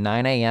start at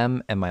 9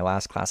 a.m. and my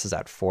last class is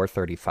at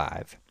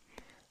 4:35.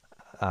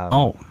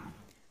 Oh.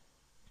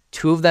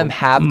 2 of them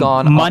have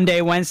gone Monday,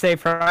 Wednesday,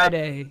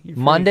 Friday.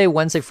 Monday,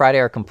 Wednesday, Friday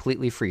are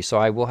completely free. So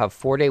I will have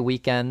 4-day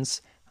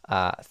weekends,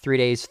 3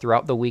 days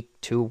throughout the week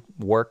to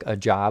work a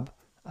job.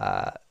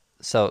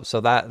 So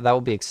that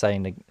will be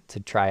exciting to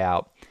try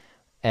out.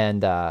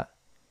 And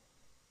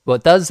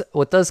what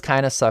does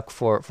kind of suck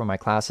for my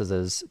classes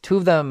is 2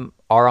 of them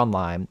are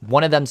online.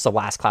 One of them's the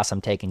last class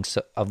I'm taking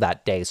of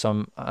that day.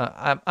 So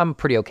I'm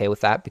pretty okay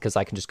with that because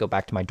I can just go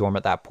back to my dorm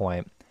at that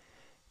point,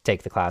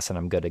 take the class, and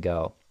I'm good to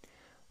go.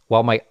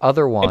 While my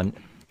other one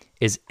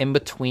is in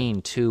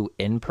between 2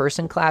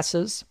 in-person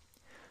classes.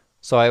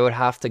 So I would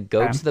have to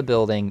go to the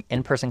building,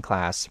 in-person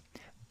class,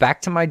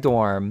 back to my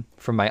dorm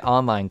for my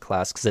online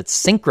class because it's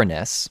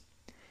synchronous,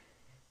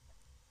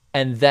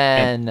 and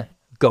then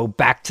go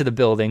back to the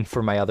building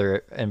for my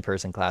other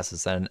in-person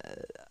classes. And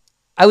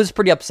I was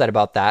pretty upset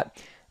about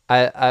that.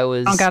 I was...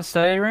 You don't got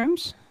study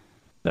rooms?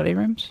 Study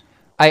rooms?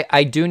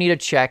 I do need to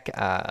check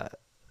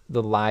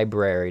the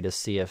library to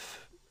see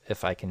if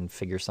I can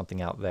figure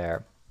something out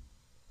there.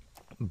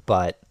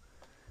 But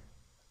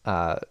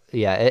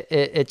yeah,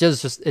 it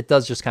does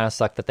just kind of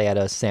suck that they had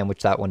to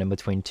sandwich that one in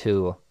between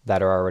 2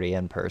 that are already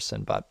in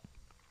person, but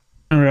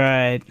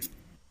right,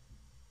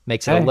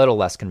 makes it a little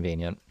less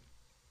convenient.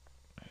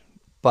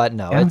 But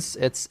no,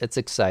 it's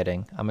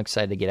exciting. I'm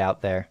excited to get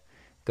out there,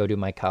 go do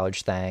my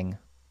college thing,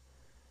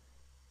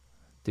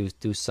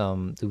 do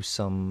some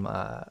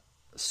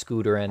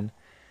scootering,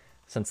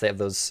 since they have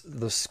those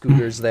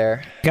scooters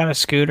there. Got a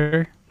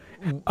scooter?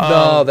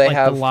 No, they like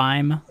have the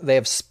Lime. They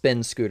have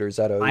spin scooters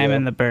at OU. Lime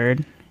and the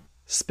Bird.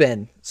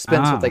 Spin's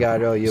what they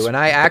got at OU. And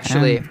I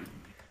actually,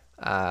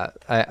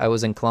 I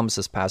was in Columbus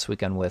this past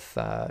weekend with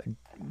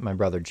my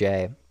brother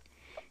Jay,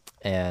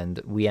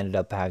 and we ended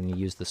up having to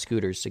use the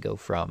scooters to go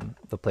from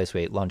the place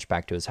we ate lunch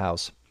back to his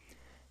house.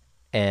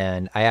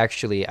 And I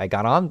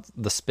got on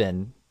the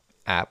Spin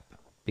app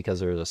because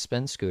there was a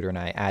Spin scooter, and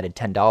I added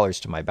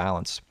 $10 to my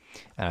balance.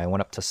 And I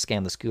went up to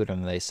scan the scooter,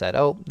 and they said,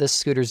 "Oh, this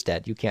scooter's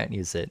dead. You can't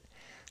use it."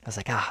 I was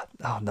like,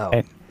 oh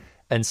no.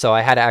 And so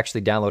I had to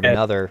actually download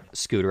another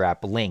scooter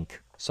app,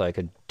 Link, so I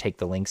could take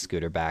the Link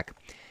scooter back.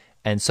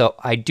 And so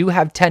I do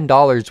have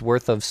 $10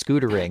 worth of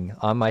scootering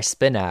on my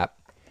Spin app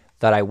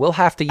that I will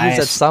have to use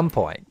at some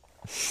point.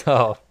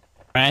 So,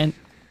 right.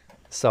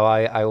 So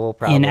I will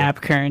probably...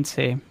 In-app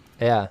currency.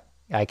 Yeah.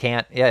 I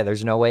can't... Yeah,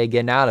 there's no way of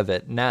getting out of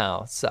it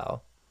now.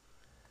 So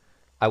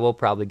I will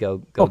probably go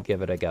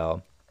give it a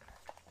go.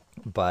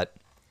 But...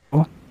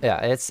 yeah,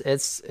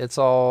 it's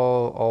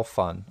all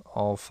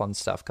fun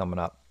stuff coming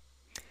up.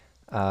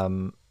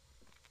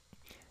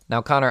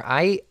 Now, Connor,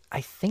 I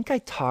think I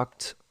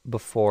talked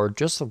before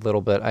just a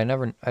little bit. I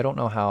don't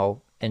know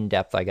how in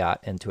depth I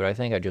got into it. I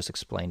think I just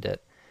explained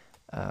it.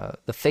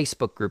 The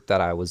Facebook group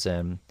that I was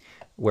in,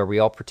 where we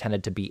all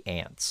pretended to be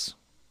ants.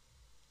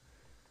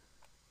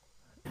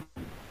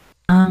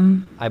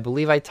 I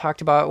believe I talked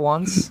about it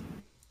once.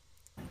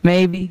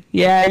 Maybe,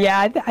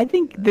 yeah. I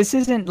think this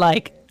isn't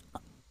like.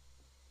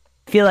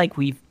 I feel like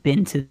we've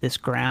been to this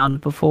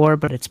ground before,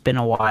 but it's been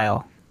a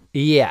while.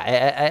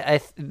 Yeah,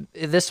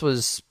 this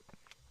was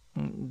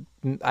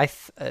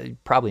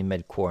probably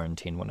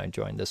mid-quarantine when I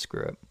joined this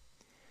group.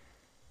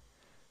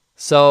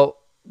 So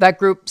that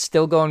group's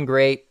still going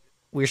great.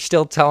 We're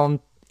still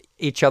telling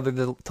each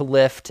other to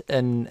lift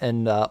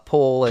and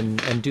pull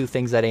and do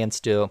things that ants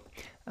do.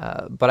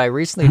 But I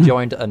recently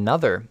joined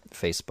another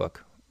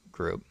Facebook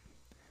group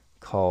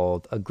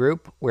called A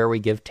Group Where We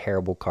Give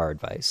Terrible Car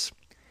Advice.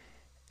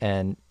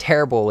 And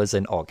terrible is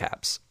in all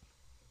caps.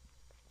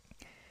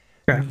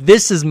 Okay.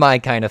 This is my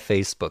kind of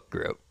Facebook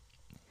group.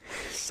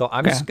 So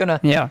I'm just going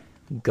to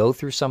go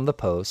through some of the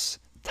posts,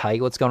 tell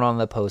you what's going on in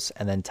the posts,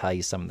 and then tell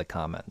you some of the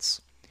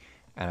comments.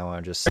 And I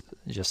want to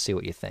just see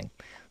what you think.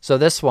 So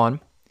this one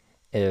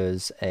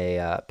is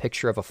a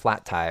picture of a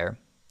flat tire.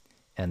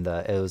 And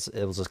it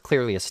was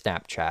clearly a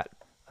Snapchat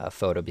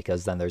photo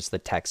because then there's the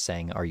text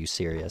saying, "Are you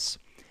serious?"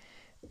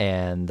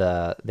 And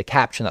the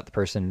caption that the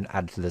person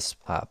added to this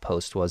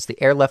post was, "The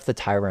air left the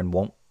tire and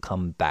won't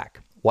come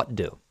back. What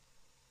do?"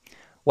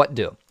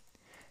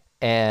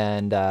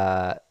 And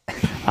I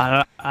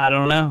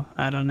don't know.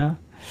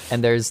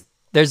 And there's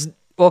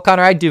well,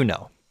 Connor, I do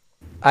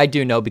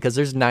know because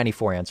there's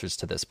 94 answers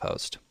to this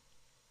post.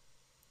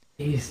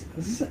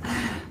 Jesus.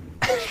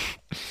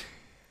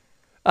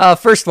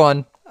 First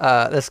one,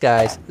 this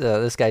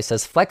guy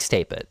says flex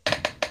tape it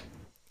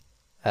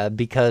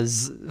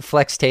because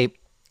flex tape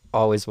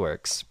always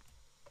works.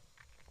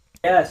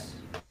 Yes.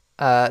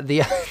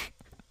 The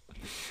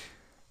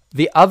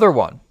other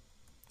one,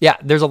 yeah,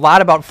 there's a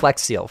lot about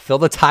Flex Seal. Fill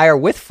the tire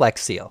with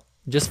Flex Seal.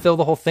 Just fill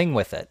the whole thing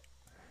with it,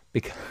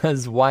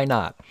 because why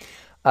not?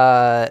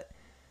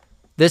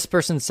 This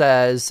person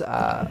says,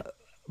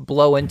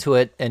 blow into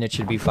it and it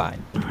should be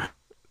fine.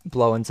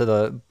 Blow into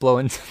the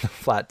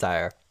flat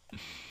tire.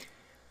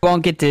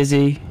 Won't get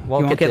dizzy.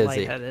 Won't get dizzy.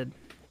 Lightheaded.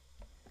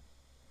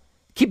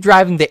 Keep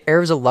driving. The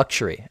air is a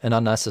luxury and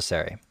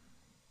unnecessary.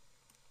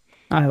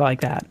 I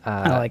like that.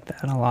 I like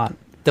that a lot.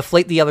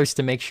 deflate the others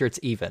to make sure it's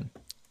even.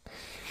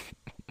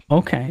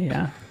 Okay,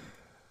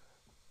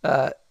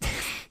 yeah.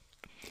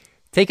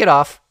 Take it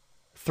off,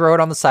 throw it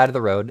on the side of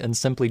the road, and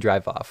simply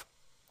drive off.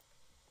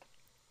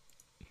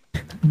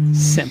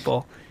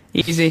 Simple.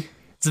 Easy.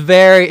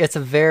 It's a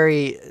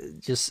very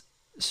just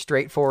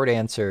straightforward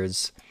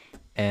answers,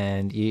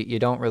 and you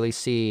don't really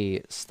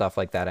see stuff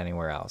like that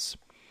anywhere else.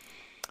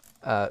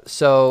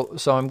 So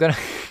I'm gonna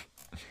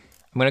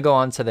I'm gonna go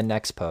on to the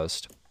next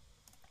post.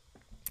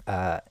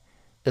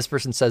 This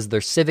person says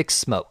their Civic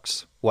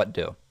smokes. What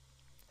do?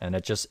 And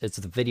it's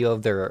the video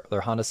of their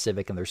Honda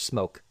Civic and there's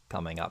smoke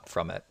coming up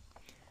from it,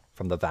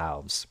 from the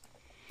valves.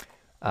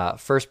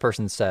 First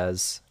person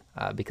says,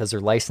 because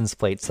their license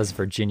plate says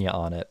Virginia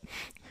on it,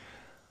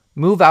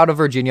 move out of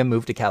Virginia,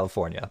 move to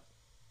California.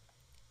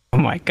 Oh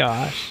my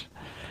gosh.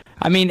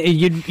 I mean,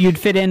 you'd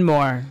fit in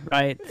more,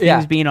 right?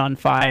 Things being on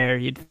fire,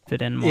 you'd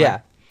fit in more.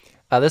 Yeah.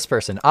 This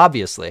person,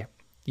 obviously,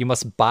 you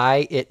must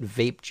buy it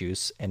vape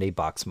juice and a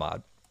box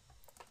mod.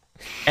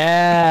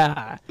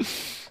 Yeah.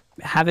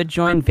 Have it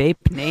join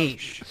Vape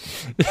Nation.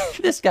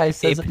 This guy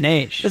says, Vape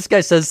Nation. This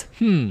guy says,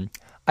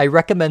 I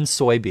recommend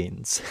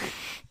soybeans.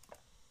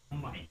 Oh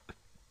my.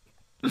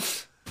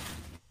 It's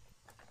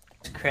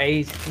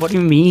crazy. What do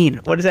you mean?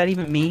 What does that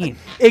even mean?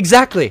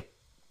 Exactly.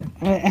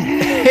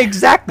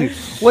 Exactly.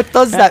 What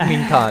does that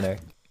mean, Connor?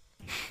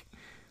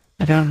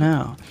 I don't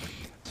know.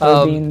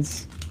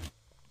 Soybeans.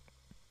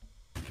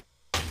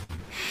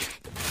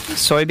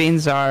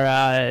 Soybeans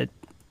are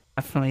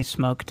definitely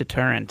smoke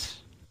deterrent.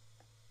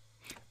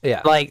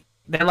 Yeah. Like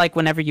they're like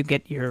whenever you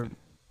get your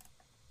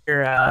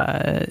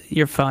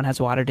phone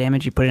has water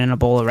damage, you put it in a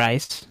bowl of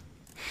rice,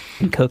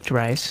 and cooked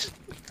rice.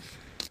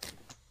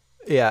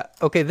 Yeah.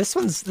 Okay. This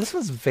one's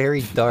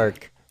very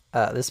dark.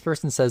 This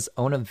person says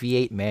own a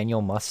V8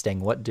 manual Mustang.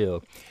 What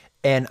do?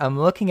 And I'm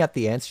looking at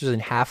the answers,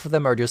 and half of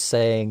them are just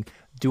saying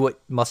do what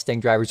Mustang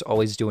drivers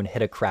always do and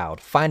hit a crowd,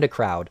 find a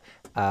crowd.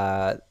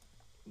 Oh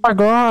my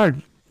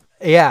God.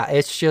 Yeah.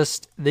 It's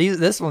just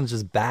this one's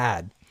just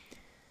bad.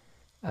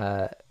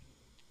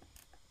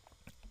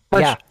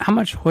 How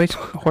much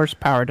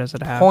horsepower does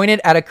it have? Point it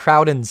at a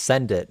crowd and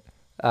send it.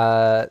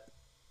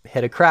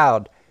 Hit a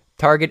crowd.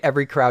 Target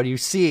every crowd you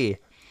see.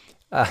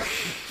 Oh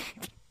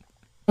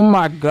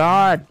my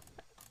God!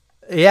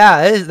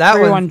 Yeah, that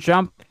Everyone one.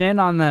 jumped in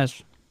on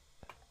this.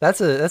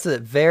 That's a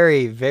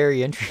very,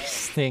 very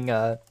interesting.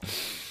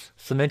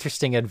 Some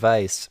interesting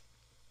advice.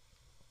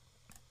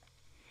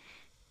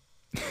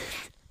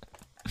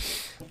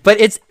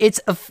 But it's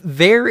a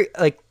very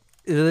like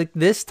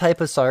this type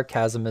of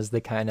sarcasm is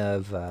the kind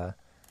of.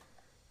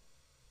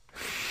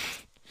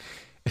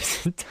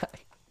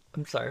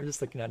 I'm sorry, I'm just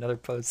looking at another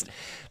post.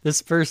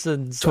 This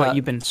person's. It's what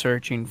you've been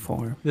searching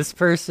for. This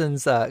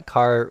person's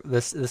car.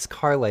 This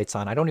car light's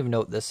on. I don't even know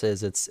what this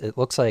is. It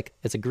looks like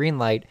it's a green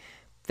light.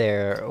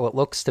 There, what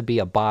looks to be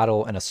a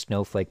bottle and a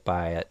snowflake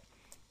by it.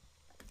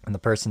 And the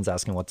person's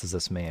asking, "What does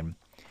this mean?"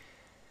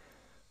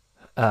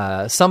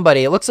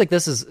 Somebody. It looks like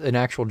this is an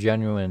actual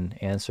genuine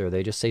answer.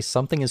 They just say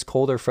something is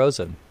cold or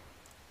frozen.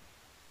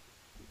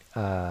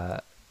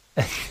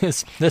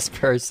 This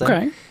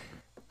person.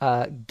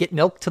 Okay. Get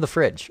milk to the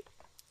fridge.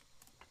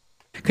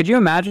 Could you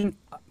imagine,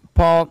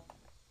 Paul,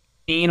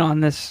 being on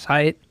this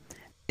site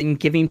and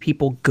giving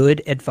people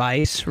good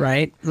advice,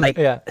 right? Like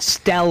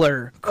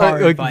stellar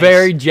car advice.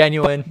 Very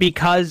genuine.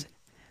 Because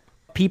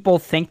people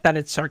think that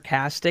it's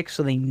sarcastic,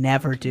 so they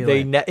never do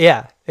it.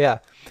 Yeah.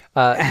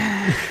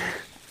 The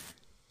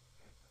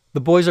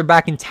boys are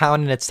back in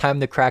town, and it's time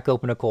to crack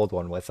open a cold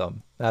one with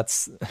them.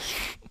 That's...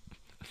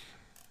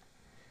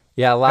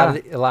 Yeah, a lot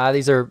of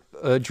these are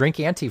drink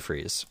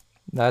antifreeze.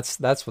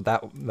 That's what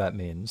that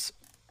means.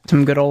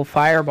 Some good old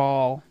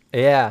Fireball.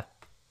 Yeah.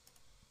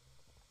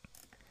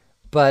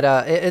 But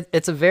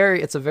it's a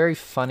very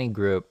funny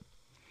group,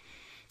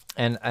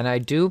 and I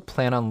do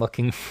plan on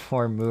looking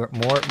for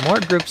more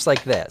groups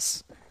like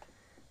this.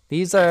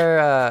 These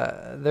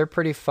are they're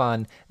pretty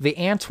fun. The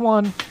ant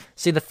one.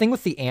 See, the thing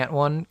with the ant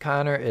one,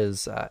 Connor,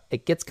 is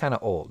it gets kind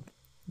of old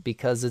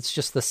because it's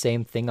just the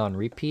same thing on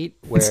repeat.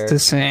 Where it's the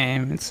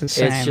same.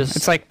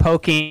 It's like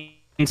poking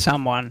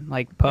someone,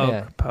 like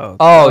poke. Oh,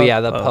 poke,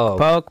 yeah, the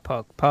poke.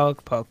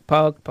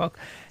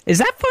 Is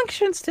that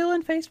function still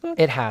in Facebook?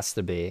 It has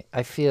to be.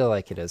 I feel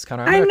like it is.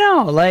 Connor, I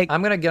know. Like,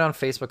 I'm gonna get on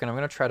Facebook and I'm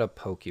gonna try to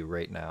poke you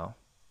right now.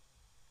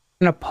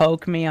 Gonna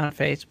poke me on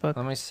Facebook.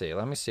 Let me see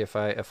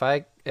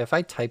if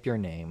I type your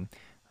name,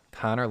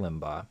 Connor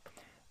Limbaugh,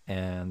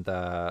 and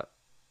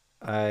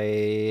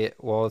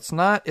it's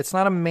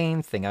not a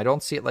main thing. I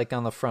don't see it like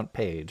on the front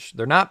page.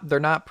 They're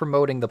not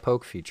promoting the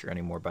poke feature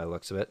anymore by the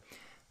looks of it.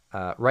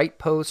 Right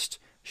post,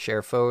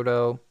 share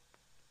photo.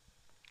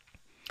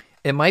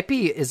 It might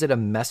be. Is it a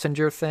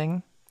messenger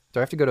thing? Do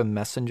I have to go to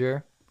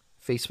Messenger,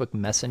 Facebook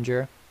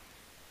Messenger?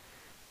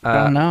 I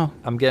don't know.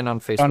 I'm getting on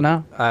Facebook. Don't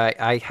know.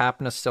 I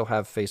happen to still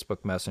have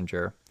Facebook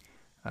Messenger,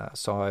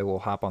 so I will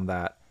hop on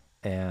that,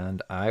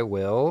 and I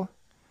will.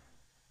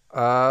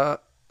 Is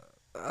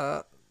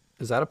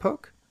that a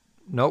poke?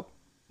 Nope,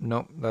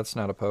 that's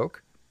not a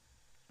poke.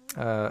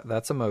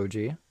 That's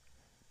emoji.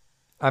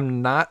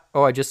 I'm not.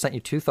 Oh, I just sent you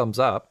 2 thumbs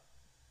up.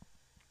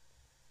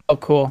 Oh,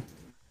 cool.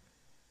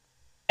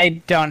 I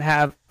don't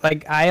have,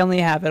 like, I only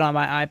have it on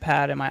my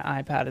iPad, and my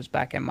iPad is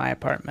back in my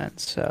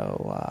apartment,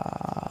 so,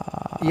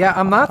 Yeah,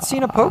 I'm not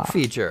seeing a poke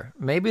feature.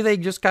 Maybe they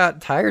just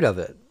got tired of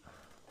it.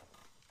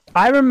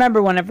 I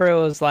remember whenever it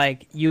was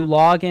like, you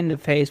log into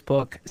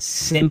Facebook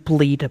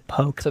simply to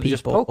poke people.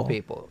 Just poke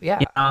people, yeah.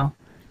 You know?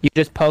 You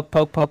just poke,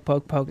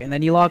 and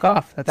then you log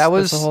off. That's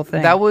the whole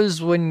thing. That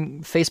was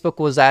when Facebook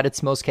was at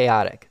its most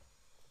chaotic.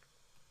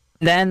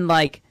 Then,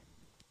 like,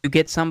 you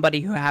get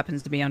somebody who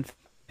happens to be on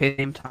the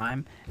same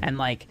time, and,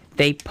 like,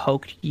 they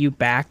poked you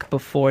back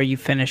before you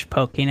finish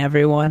poking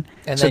everyone.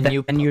 And so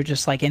then you're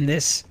just, like, in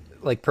this...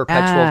 Like,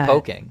 perpetual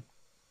poking.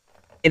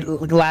 It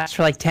lasts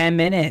for, like, 10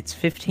 minutes,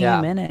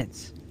 15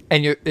 minutes.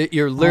 And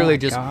you're literally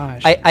just...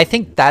 Gosh. I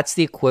think that's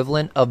the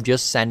equivalent of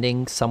just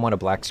sending someone a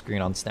black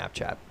screen on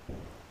Snapchat.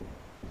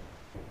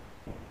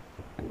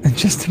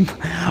 Just,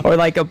 or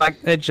like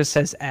it just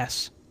says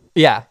S.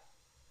 Yeah,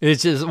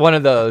 it's just one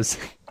of those.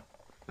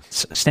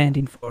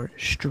 Standing for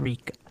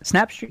streak.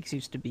 Snap streaks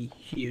used to be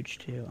huge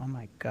too. Oh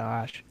my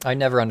gosh. I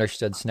never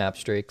understood snap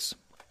streaks.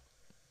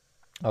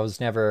 I was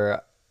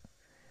never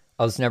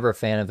a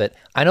fan of it.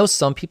 I know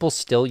some people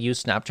still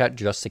use Snapchat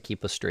just to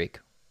keep a streak,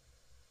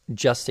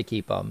 just to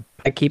keep them.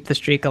 I keep the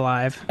streak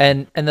alive.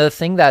 And the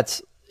thing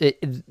that's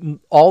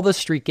all the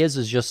streak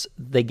is just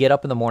they get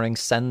up in the morning,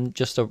 send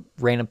just a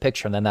random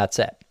picture, and then that's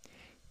it.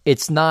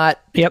 It's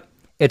not. Yep.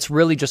 It's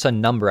really just a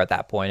number at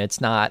that point.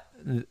 It's not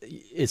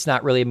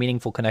really a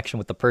meaningful connection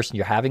with the person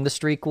you're having the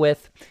streak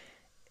with.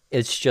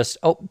 It's just,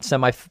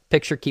 send my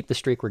picture, keep the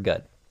streak, we're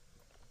good.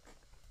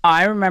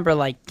 I remember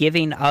like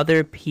giving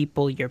other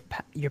people your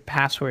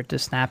password to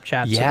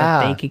Snapchat so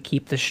that they could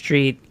keep the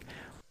streak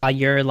while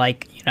you're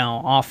like,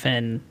 off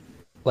in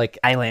like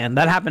Thailand.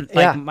 That happened.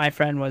 Like my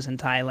friend was in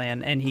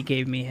Thailand and he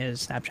gave me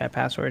his Snapchat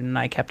password and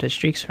I kept his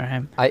streaks for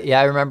him.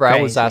 I remember Crazy.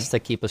 I was asked to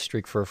keep a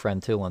streak for a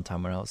friend too one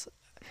time when I was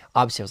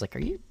like, are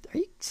you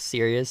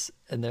serious?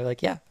 And they're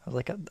like, yeah. I was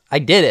like, I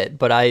did it,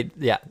 but I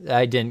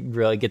didn't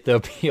really get the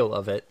appeal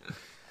of it.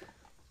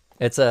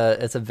 It's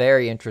a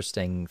very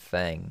interesting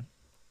thing.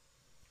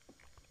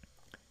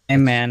 Hey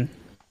man.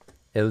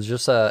 It was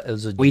just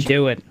we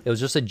do it. It was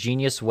just a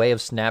genius way of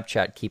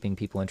Snapchat keeping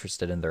people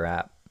interested in their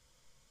app.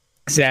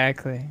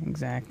 Exactly.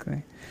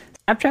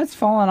 Snapchat's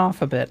fallen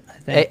off a bit, I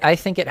think. I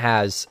think it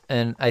has,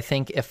 and I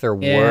think if there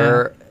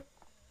were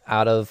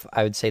out of,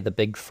 I would say, the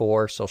big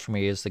 4 social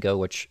medias to go,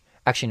 which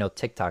actually no,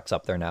 TikTok's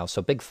up there now,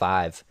 so big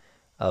 5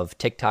 of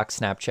TikTok,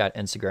 Snapchat,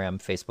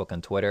 Instagram, Facebook,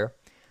 and Twitter,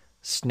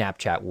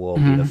 Snapchat will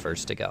be the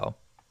first to go.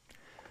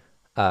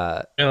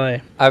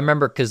 Really? I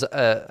remember because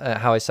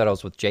how I said I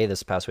was with Jay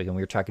this past week, and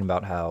we were talking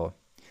about how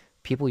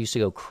people used to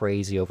go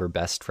crazy over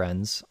best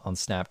friends on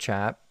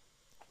Snapchat.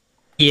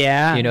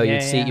 Yeah,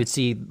 you'd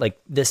see like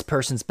this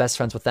person's best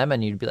friends with them,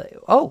 and you'd be like,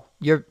 "Oh,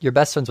 you're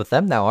best friends with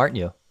them now, aren't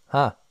you?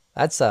 Huh?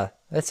 That's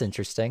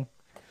interesting."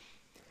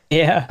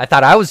 Yeah, I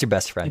thought I was your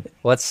best friend.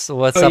 What's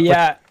up?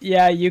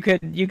 Yeah. You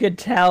could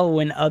tell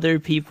when other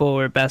people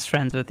were best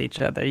friends with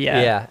each other.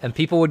 Yeah, and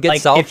people would get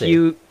like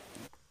salty.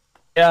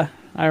 Yeah,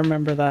 I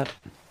remember that.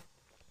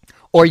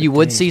 Or you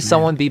would see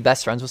someone be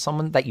best friends with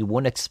someone that you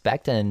wouldn't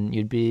expect, and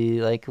you'd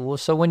be like, well,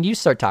 so when you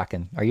start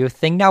talking, are you a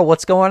thing now?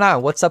 What's going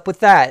on? What's up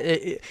with that?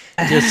 It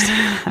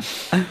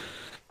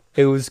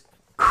was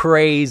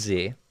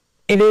crazy.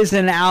 It is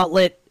an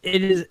outlet.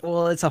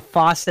 It's a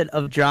faucet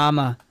of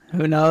drama.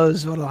 Who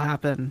knows what'll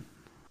happen?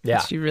 Yeah.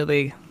 Once you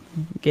really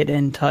get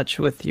in touch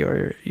with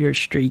your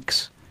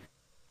streaks.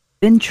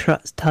 In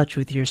touch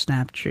with your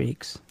snap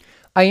streaks.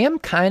 I am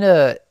kind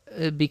of...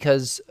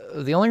 because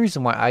the only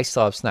reason why I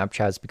still have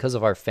Snapchat is because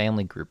of our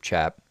family group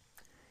chat,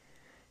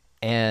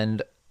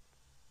 and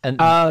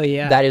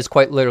that is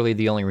quite literally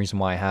the only reason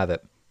why I have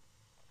it.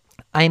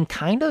 I am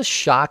kind of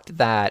shocked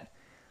that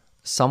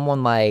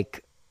someone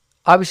like,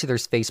 obviously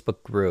there's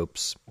Facebook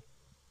groups,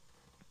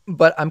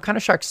 but I'm kind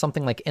of shocked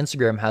something like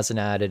Instagram hasn't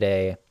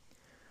added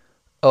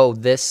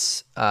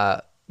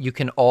you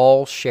can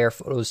all share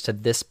photos to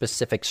this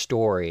specific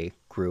story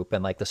group,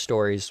 and like the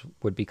stories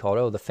would be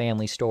called the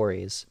family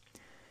stories.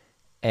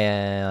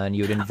 And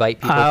you would invite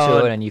people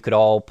to it, and you could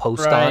all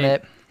post on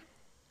it.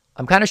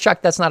 I'm kind of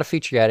shocked that's not a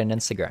feature yet in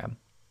Instagram.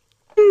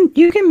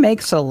 You can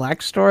make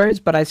select stories,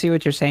 but I see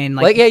what you're saying.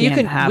 Like you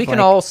can. We can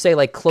all say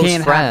like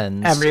close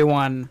friends.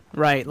 Everyone,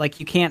 right? Like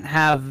you can't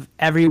have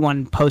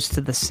everyone post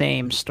to the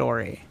same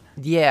story.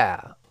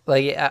 Yeah,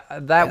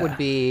 that would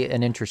be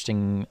an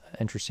interesting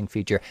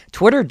feature.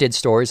 Twitter did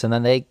stories, and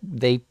then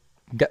they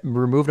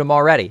removed them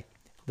already.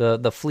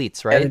 The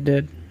fleets, right? Yeah, they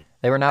did.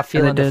 They were not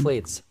feeling the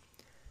fleets.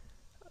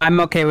 I'm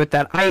okay with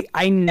that.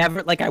 I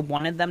never I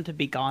wanted them to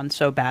be gone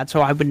so bad, so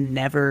I would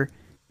never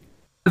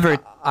ever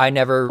I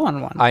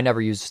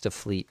never used a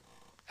fleet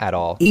at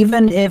all.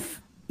 Even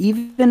if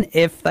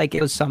like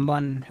it was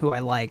someone who I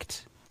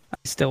liked, I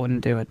still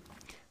wouldn't do it.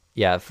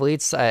 Yeah,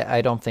 fleets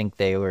I don't think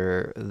they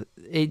were,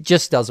 it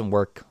just doesn't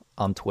work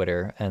on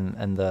Twitter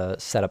and the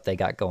setup they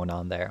got going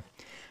on there.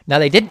 Now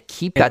they did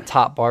keep that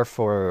top bar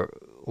for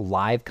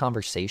live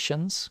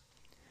conversations,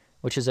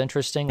 which is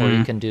interesting, where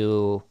you can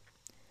do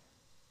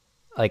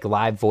like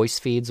live voice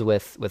feeds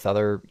with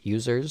other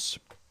users.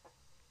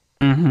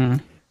 Mm-hmm.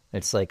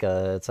 It's like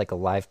a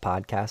live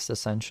podcast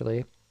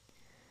essentially.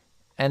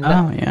 And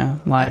yeah,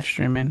 live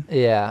streaming.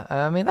 yeah,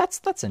 I mean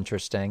that's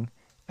interesting.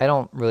 I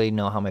don't really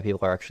know how many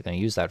people are actually going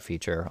to use that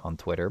feature on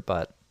Twitter,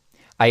 but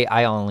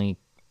I only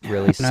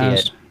really see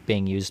it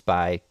being used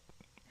by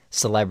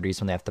celebrities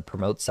when they have to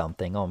promote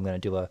something. Oh, I'm going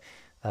to do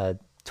a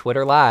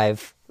Twitter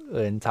live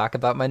and talk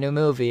about my new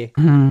movie.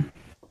 Mm-hmm.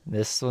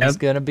 This one's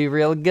going to be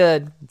real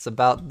good. It's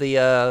about the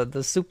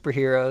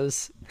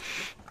superheroes.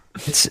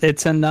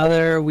 It's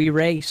another We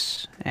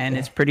Race, and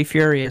it's pretty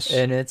furious.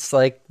 And it's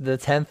like the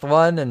 10th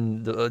one,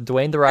 and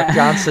Dwayne The Rock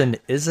Johnson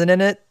isn't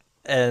in it,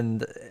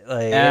 and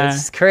like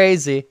it's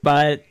crazy.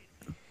 But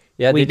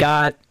yeah, we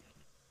got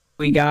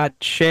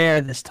Cher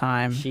this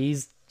time.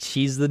 She's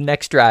the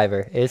next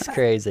driver. It's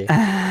crazy.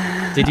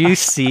 Did you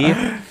see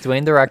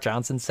Dwayne The Rock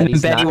Johnson said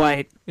he's Betty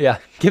White? Yeah,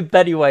 get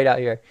Betty White out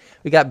here.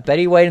 We got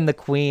Betty White and the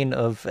Queen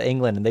of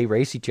England, and they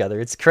race each other.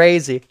 It's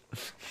crazy.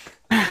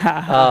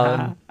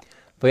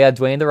 But yeah,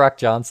 Dwayne The Rock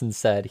Johnson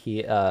said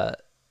he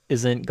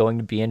isn't going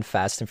to be in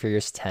Fast and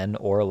Furious 10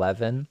 or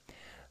 11,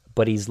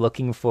 but he's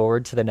looking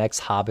forward to the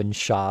next Hobbs &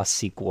 Shaw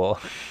sequel.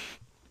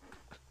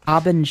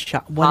 Hobbs & Shaw?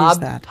 What is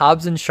that?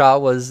 Hobbs & Shaw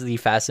was the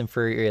Fast and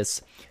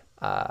Furious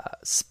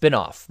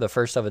spin-off, the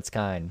first of its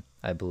kind,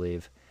 I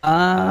believe.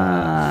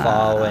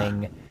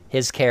 Following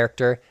his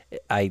character.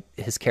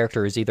 His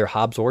character is either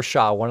Hobbs or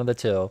Shaw, one of the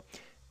two.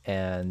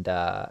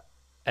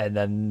 And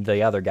then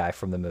the other guy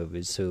from the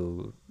movies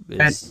who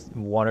is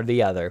one or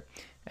the other,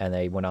 and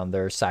they went on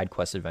their side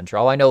quest adventure.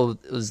 All I know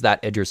is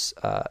that Idris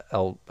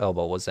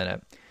Elba was in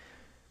it.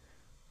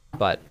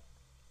 But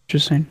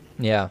interesting.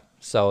 Yeah,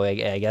 so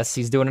I guess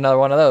he's doing another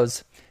one of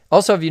those.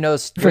 Also, have you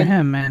noticed for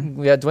him, man?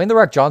 Yeah, Dwayne The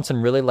Rock Johnson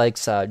really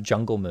likes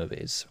jungle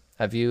movies.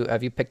 Have you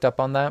picked up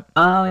on that?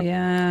 Oh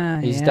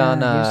yeah, he's done.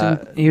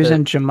 He was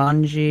in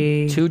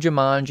Jumanji. 2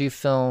 Jumanji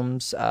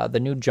films. The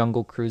new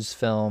Jungle Cruise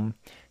film.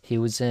 He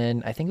was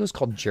in, I think it was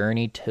called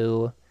Journey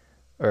 2,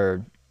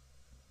 or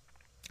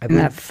in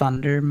that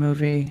Thunder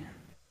movie.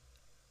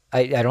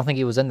 I don't think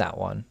he was in that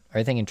one. Are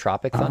you thinking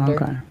Tropic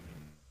Thunder?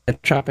 Okay.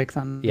 Tropic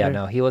Thunder. Yeah,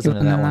 no, he wasn't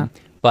in that one.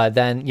 But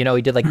then he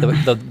did like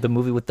the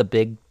movie with the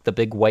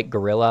big white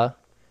gorilla.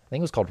 I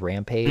think it was called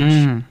Rampage.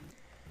 Mm.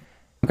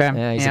 Okay.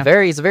 Yeah,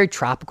 he's a very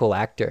tropical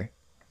actor.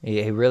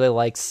 He really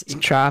likes. He's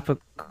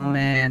tropical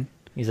man.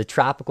 He's a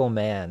tropical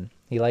man.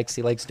 He likes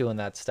doing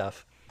that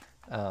stuff.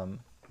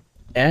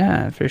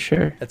 Yeah, for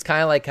sure. It's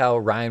kind of like how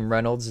Ryan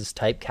Reynolds is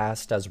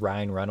typecast as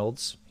Ryan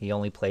Reynolds. He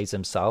only plays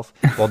himself.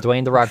 While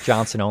Dwayne The Rock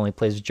Johnson only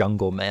plays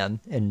Jungle Man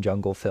in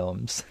jungle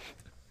films.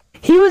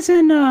 He was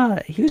in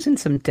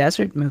some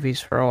desert movies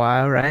for a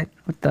while, right?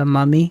 With the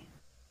Mummy.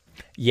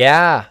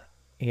 Yeah,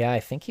 I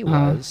think he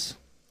was.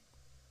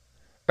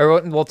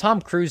 Well,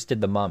 Tom Cruise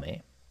did the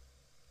Mummy.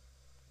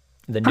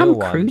 The new one.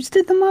 Tom Cruise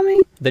did the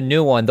Mummy? The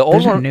new one. The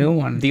old one. A new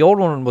one. The old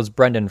one was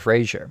Brendan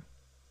Fraser.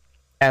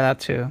 Yeah, that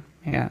too.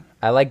 Yeah.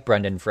 I like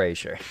Brendan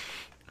Fraser.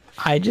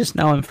 I just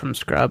know him from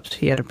Scrubs.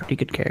 He had a pretty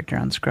good character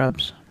on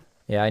Scrubs.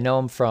 Yeah, I know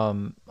him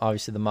from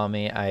obviously the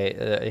Mummy.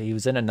 He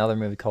was in another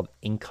movie called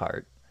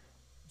Inkheart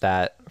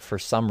that for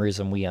some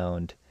reason we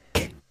owned,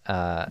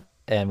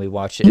 and we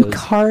watched it.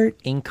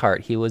 Inkheart.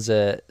 He was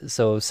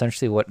so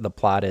essentially what the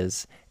plot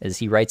is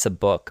he writes a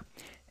book,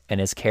 and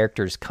his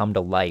characters come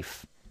to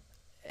life,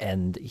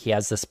 and he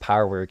has this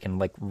power where he can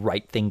like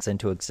write things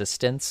into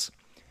existence.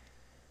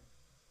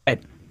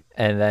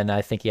 And then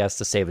I think he has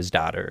to save his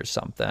daughter or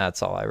something.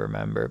 That's all I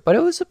remember. But it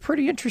was a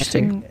pretty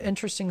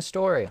interesting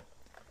story.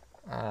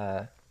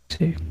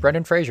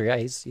 Brendan Fraser, yeah,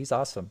 he's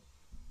awesome.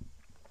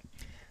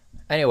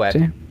 Anyway,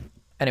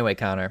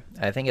 Connor,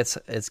 I think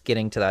it's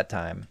getting to that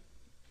time.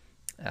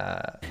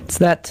 It's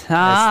that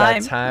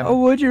time. Oh,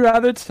 would you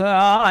rather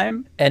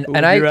time? And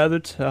rather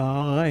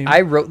time.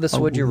 I wrote this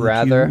Would You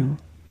Rather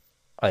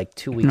like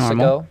 2 weeks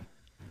ago.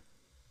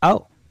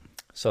 Oh.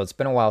 So it's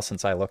been a while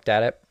since I looked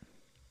at it.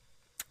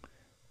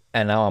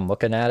 And now I'm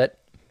looking at it.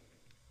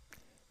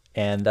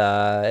 And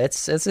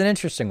it's an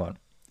interesting one.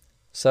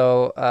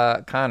 So,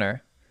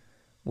 Connor,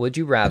 would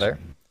you rather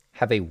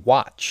have a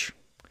watch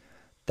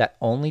that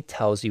only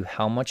tells you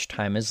how much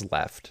time is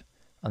left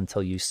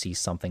until you see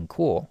something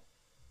cool?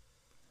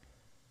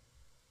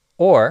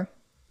 Or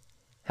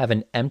have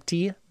an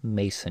empty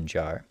mason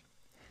jar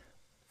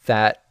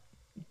that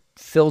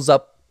fills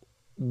up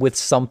with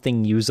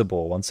something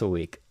usable once a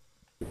week?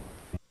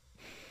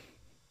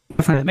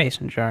 For the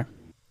mason jar.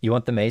 You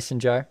want the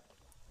mason jar?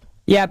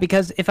 Yeah,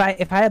 because if I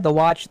had the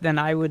watch, then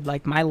I would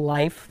my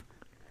life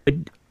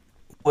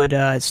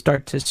would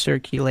start to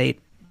circulate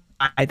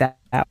by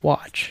that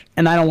watch,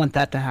 and I don't want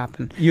that to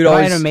happen.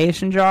 I had a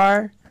mason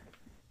jar.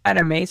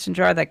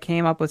 That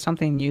came up with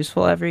something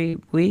useful every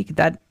week.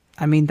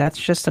 That's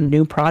just a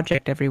new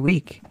project every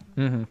week.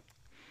 Mm-hmm.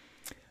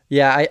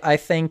 Yeah, I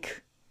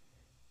think.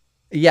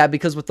 Yeah,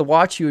 because with the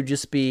watch, you would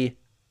just be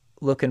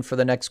looking for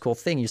the next cool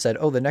thing. You said,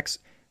 "Oh, the next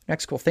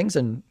cool thing's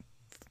in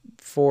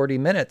 40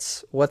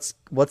 minutes. What's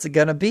it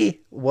gonna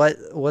be?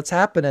 What's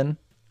happening?"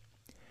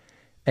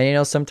 And you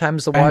know,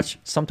 sometimes the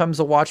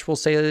watch will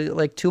say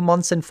like 2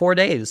 months and 4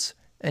 days,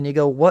 and you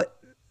go, what?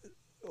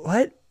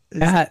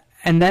 Yeah,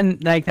 and then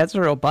like that's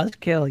a real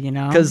buzzkill, you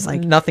know, Because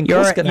like nothing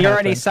cool's gonna you're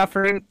happen. already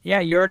suffering. Yeah,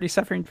 you're already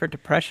suffering for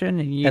depression,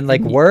 And,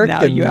 like, work,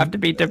 Now and you have to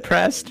be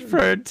depressed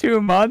for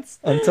 2 months.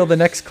 Until the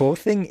next cool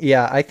thing.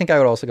 Yeah, I think I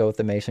would also go with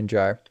the mason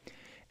jar.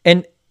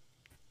 And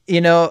you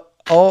know,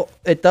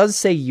 it does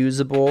say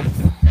usable.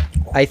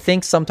 I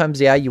think sometimes,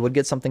 yeah, you would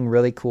get something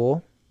really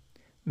cool.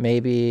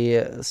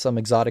 Maybe some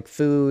exotic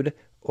food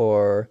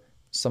or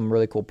some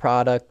really cool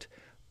product.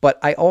 But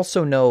I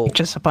also know,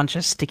 Just a bunch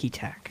of sticky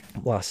tack.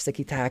 well,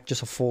 sticky tack,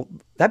 just a full,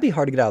 that'd be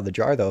hard to get out of the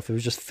jar though if it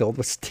was just filled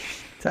with sticky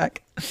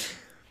tack.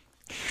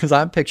 Because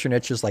I'm picturing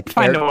it's just like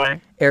Find a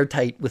way.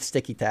 airtight with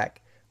sticky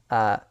tack.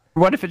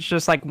 What if it's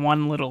just like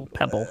one little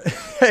pebble?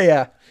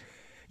 Yeah.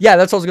 Yeah,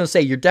 that's what I was going to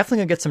say. You're definitely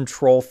going to get some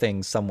troll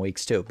things some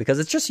weeks too, because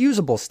it's just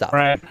usable stuff.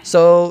 Right.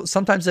 So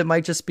sometimes it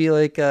might just be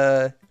like,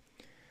 I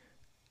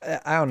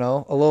don't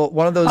know,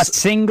 one of those.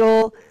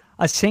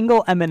 A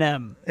single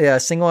M&M. Yeah,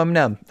 single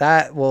M&M.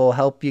 That will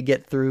help you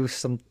get through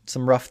some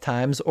rough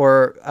times.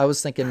 Or I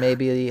was thinking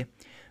maybe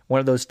one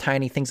of those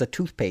tiny things of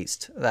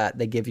toothpaste that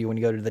they give you when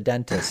you go to the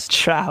dentist.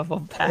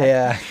 Travel pack.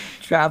 Yeah.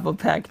 Travel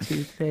pack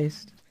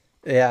toothpaste.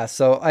 Yeah,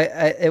 so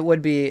it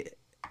would be,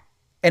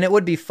 and it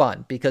would be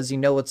fun because you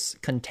know what's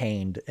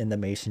contained in the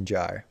mason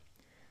jar.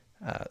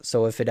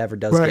 So if it ever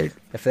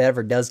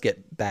does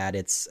get bad,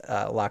 it's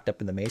locked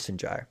up in the mason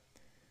jar.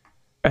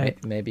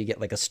 Right. Maybe you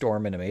get like a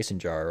storm in a mason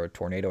jar or a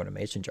tornado in a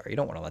mason jar. You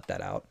don't want to let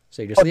that out.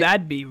 So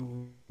That'd be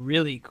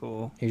really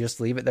cool. You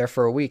just leave it there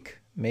for a week.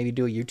 Maybe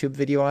do a YouTube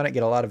video on it,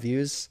 get a lot of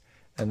views,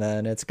 and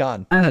then it's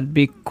gone. That'd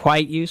be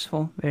quite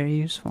useful. Very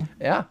useful.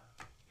 Yeah.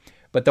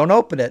 But don't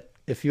open it.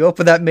 If you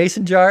open that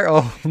mason jar,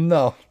 oh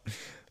no.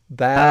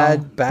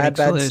 Bad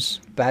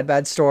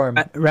storm.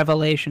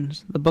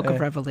 Revelations. The book of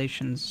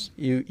Revelations.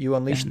 You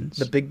unleash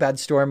the big bad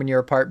storm in your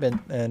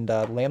apartment, and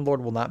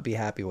landlord will not be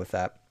happy with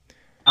that.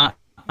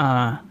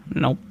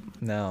 Nope.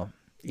 No.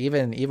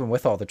 Even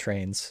with all the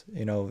trains,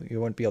 you know,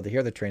 you wouldn't be able to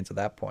hear the trains at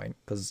that point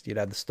because you'd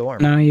have the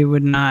storm. No, you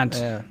would not.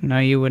 Yeah. No,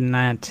 you would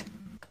not.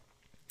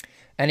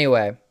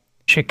 Anyway.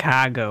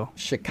 Chicago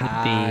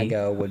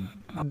would.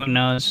 Who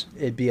knows?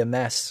 It'd be a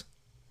mess.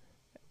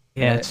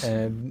 Yes.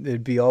 And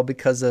it'd be all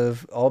because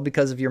of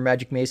your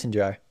magic mason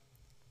jar.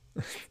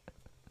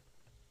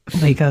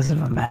 Because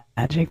of a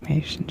magic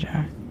mason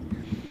jar.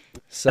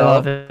 So, I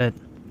love it.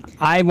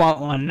 I want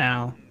one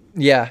now.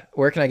 Yeah,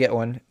 where can I get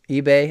one?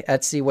 eBay,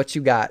 Etsy, what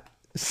you got?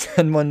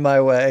 Send one my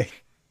way.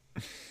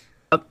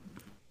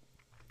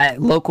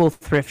 At local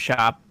thrift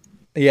shop.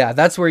 Yeah,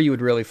 that's where you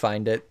would really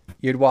find it.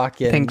 You'd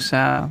walk in. I think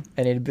so.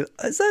 And it'd be,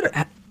 is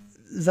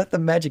that the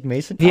magic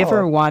mason? Have you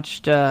ever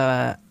watched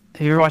The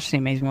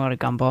Amazing World of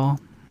Gumball?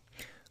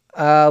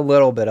 A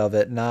little bit of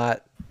it,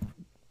 not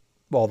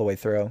all the way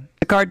through.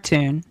 A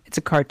cartoon. It's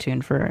a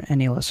cartoon for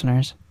any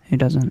listeners who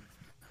doesn't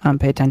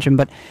pay attention,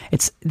 but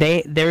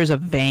there's a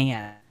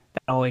van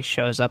that always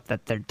shows up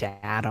that their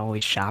dad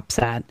always shops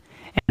at,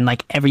 and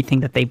like everything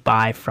that they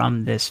buy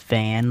from this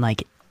van,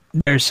 like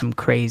there's some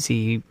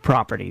crazy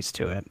properties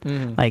to it.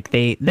 Like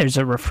there's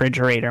a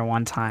refrigerator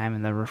one time,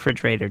 and the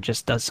refrigerator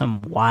just does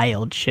some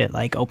wild shit,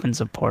 like opens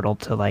a portal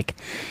to like,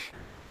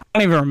 I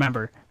don't even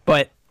remember,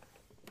 but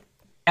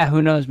yeah,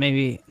 who knows?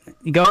 Maybe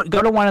go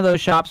to one of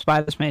those shops,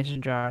 buy this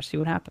mason jar, see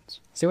what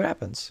happens. If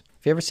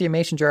you ever see a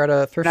mason jar at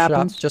a thrift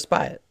shop, just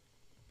buy it.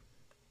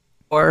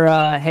 Or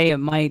hey, it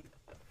might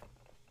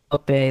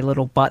up a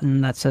little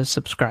button that says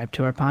subscribe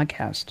to our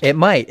podcast. It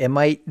might.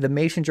 The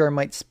mason jar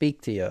might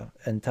speak to you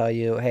and tell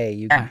you, hey,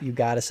 you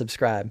got to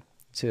subscribe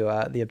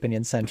to the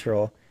Opinion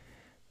Central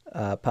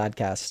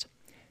podcast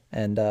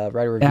and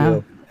write a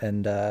review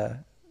and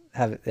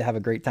have a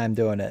great time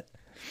doing it.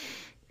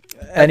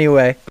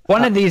 Anyway,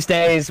 one of these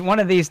days,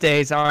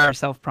 our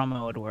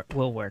self-promo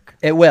will work.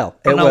 It will.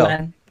 It will.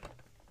 When.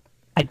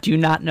 I do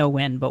not know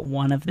when, but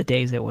one of the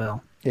days it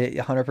will. It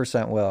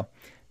 100% will.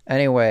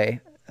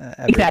 Anyway,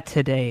 make that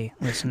today,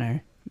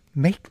 listener.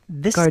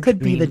 This could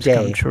be the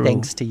day,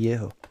 thanks to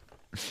you.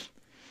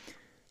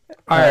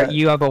 Or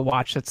you have a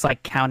watch that's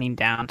like counting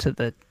down to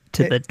the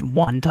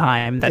one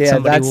time that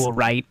somebody will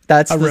write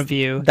a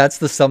review. That's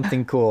the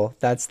something cool.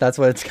 That's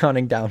what it's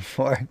counting down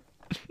for.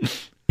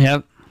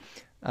 Yep.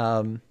 We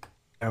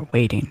are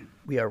waiting.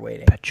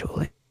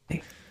 Perpetually.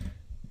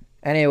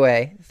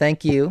 Anyway,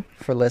 thank you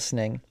for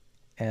listening.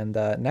 And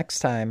next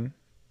time,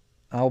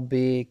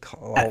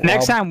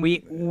 next time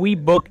we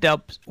booked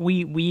up.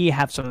 We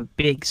have some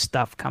big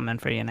stuff coming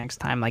for you next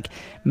time. Like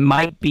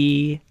might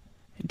be,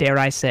 dare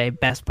I say,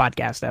 best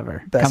podcast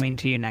ever coming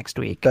to you next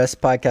week.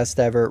 Best podcast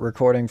ever,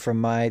 recording from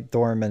my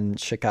dorm in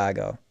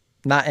Chicago.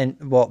 Not in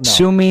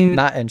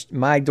not in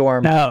my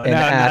dorm. Not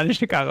in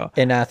Chicago.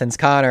 In Athens,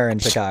 Connor in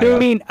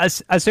Chicago.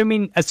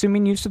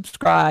 Assuming you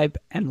subscribe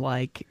and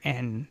like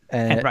and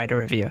write a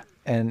review.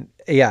 And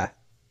yeah,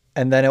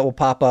 and then it will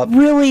pop up.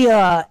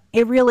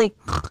 It really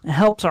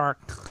helps our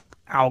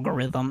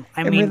algorithm.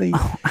 I mean,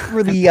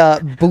 really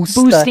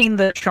boosting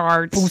the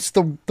charts, boost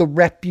the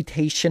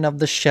reputation of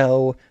the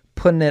show,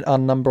 putting it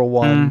on number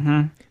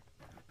one.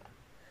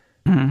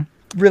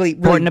 Really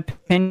important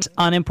opinions,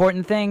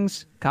 unimportant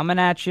things coming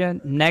at you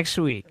next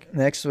week.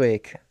 Next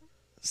week.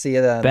 See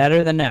you then.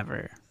 Better than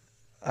ever.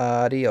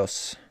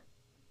 Adios.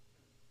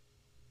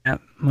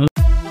 Yep.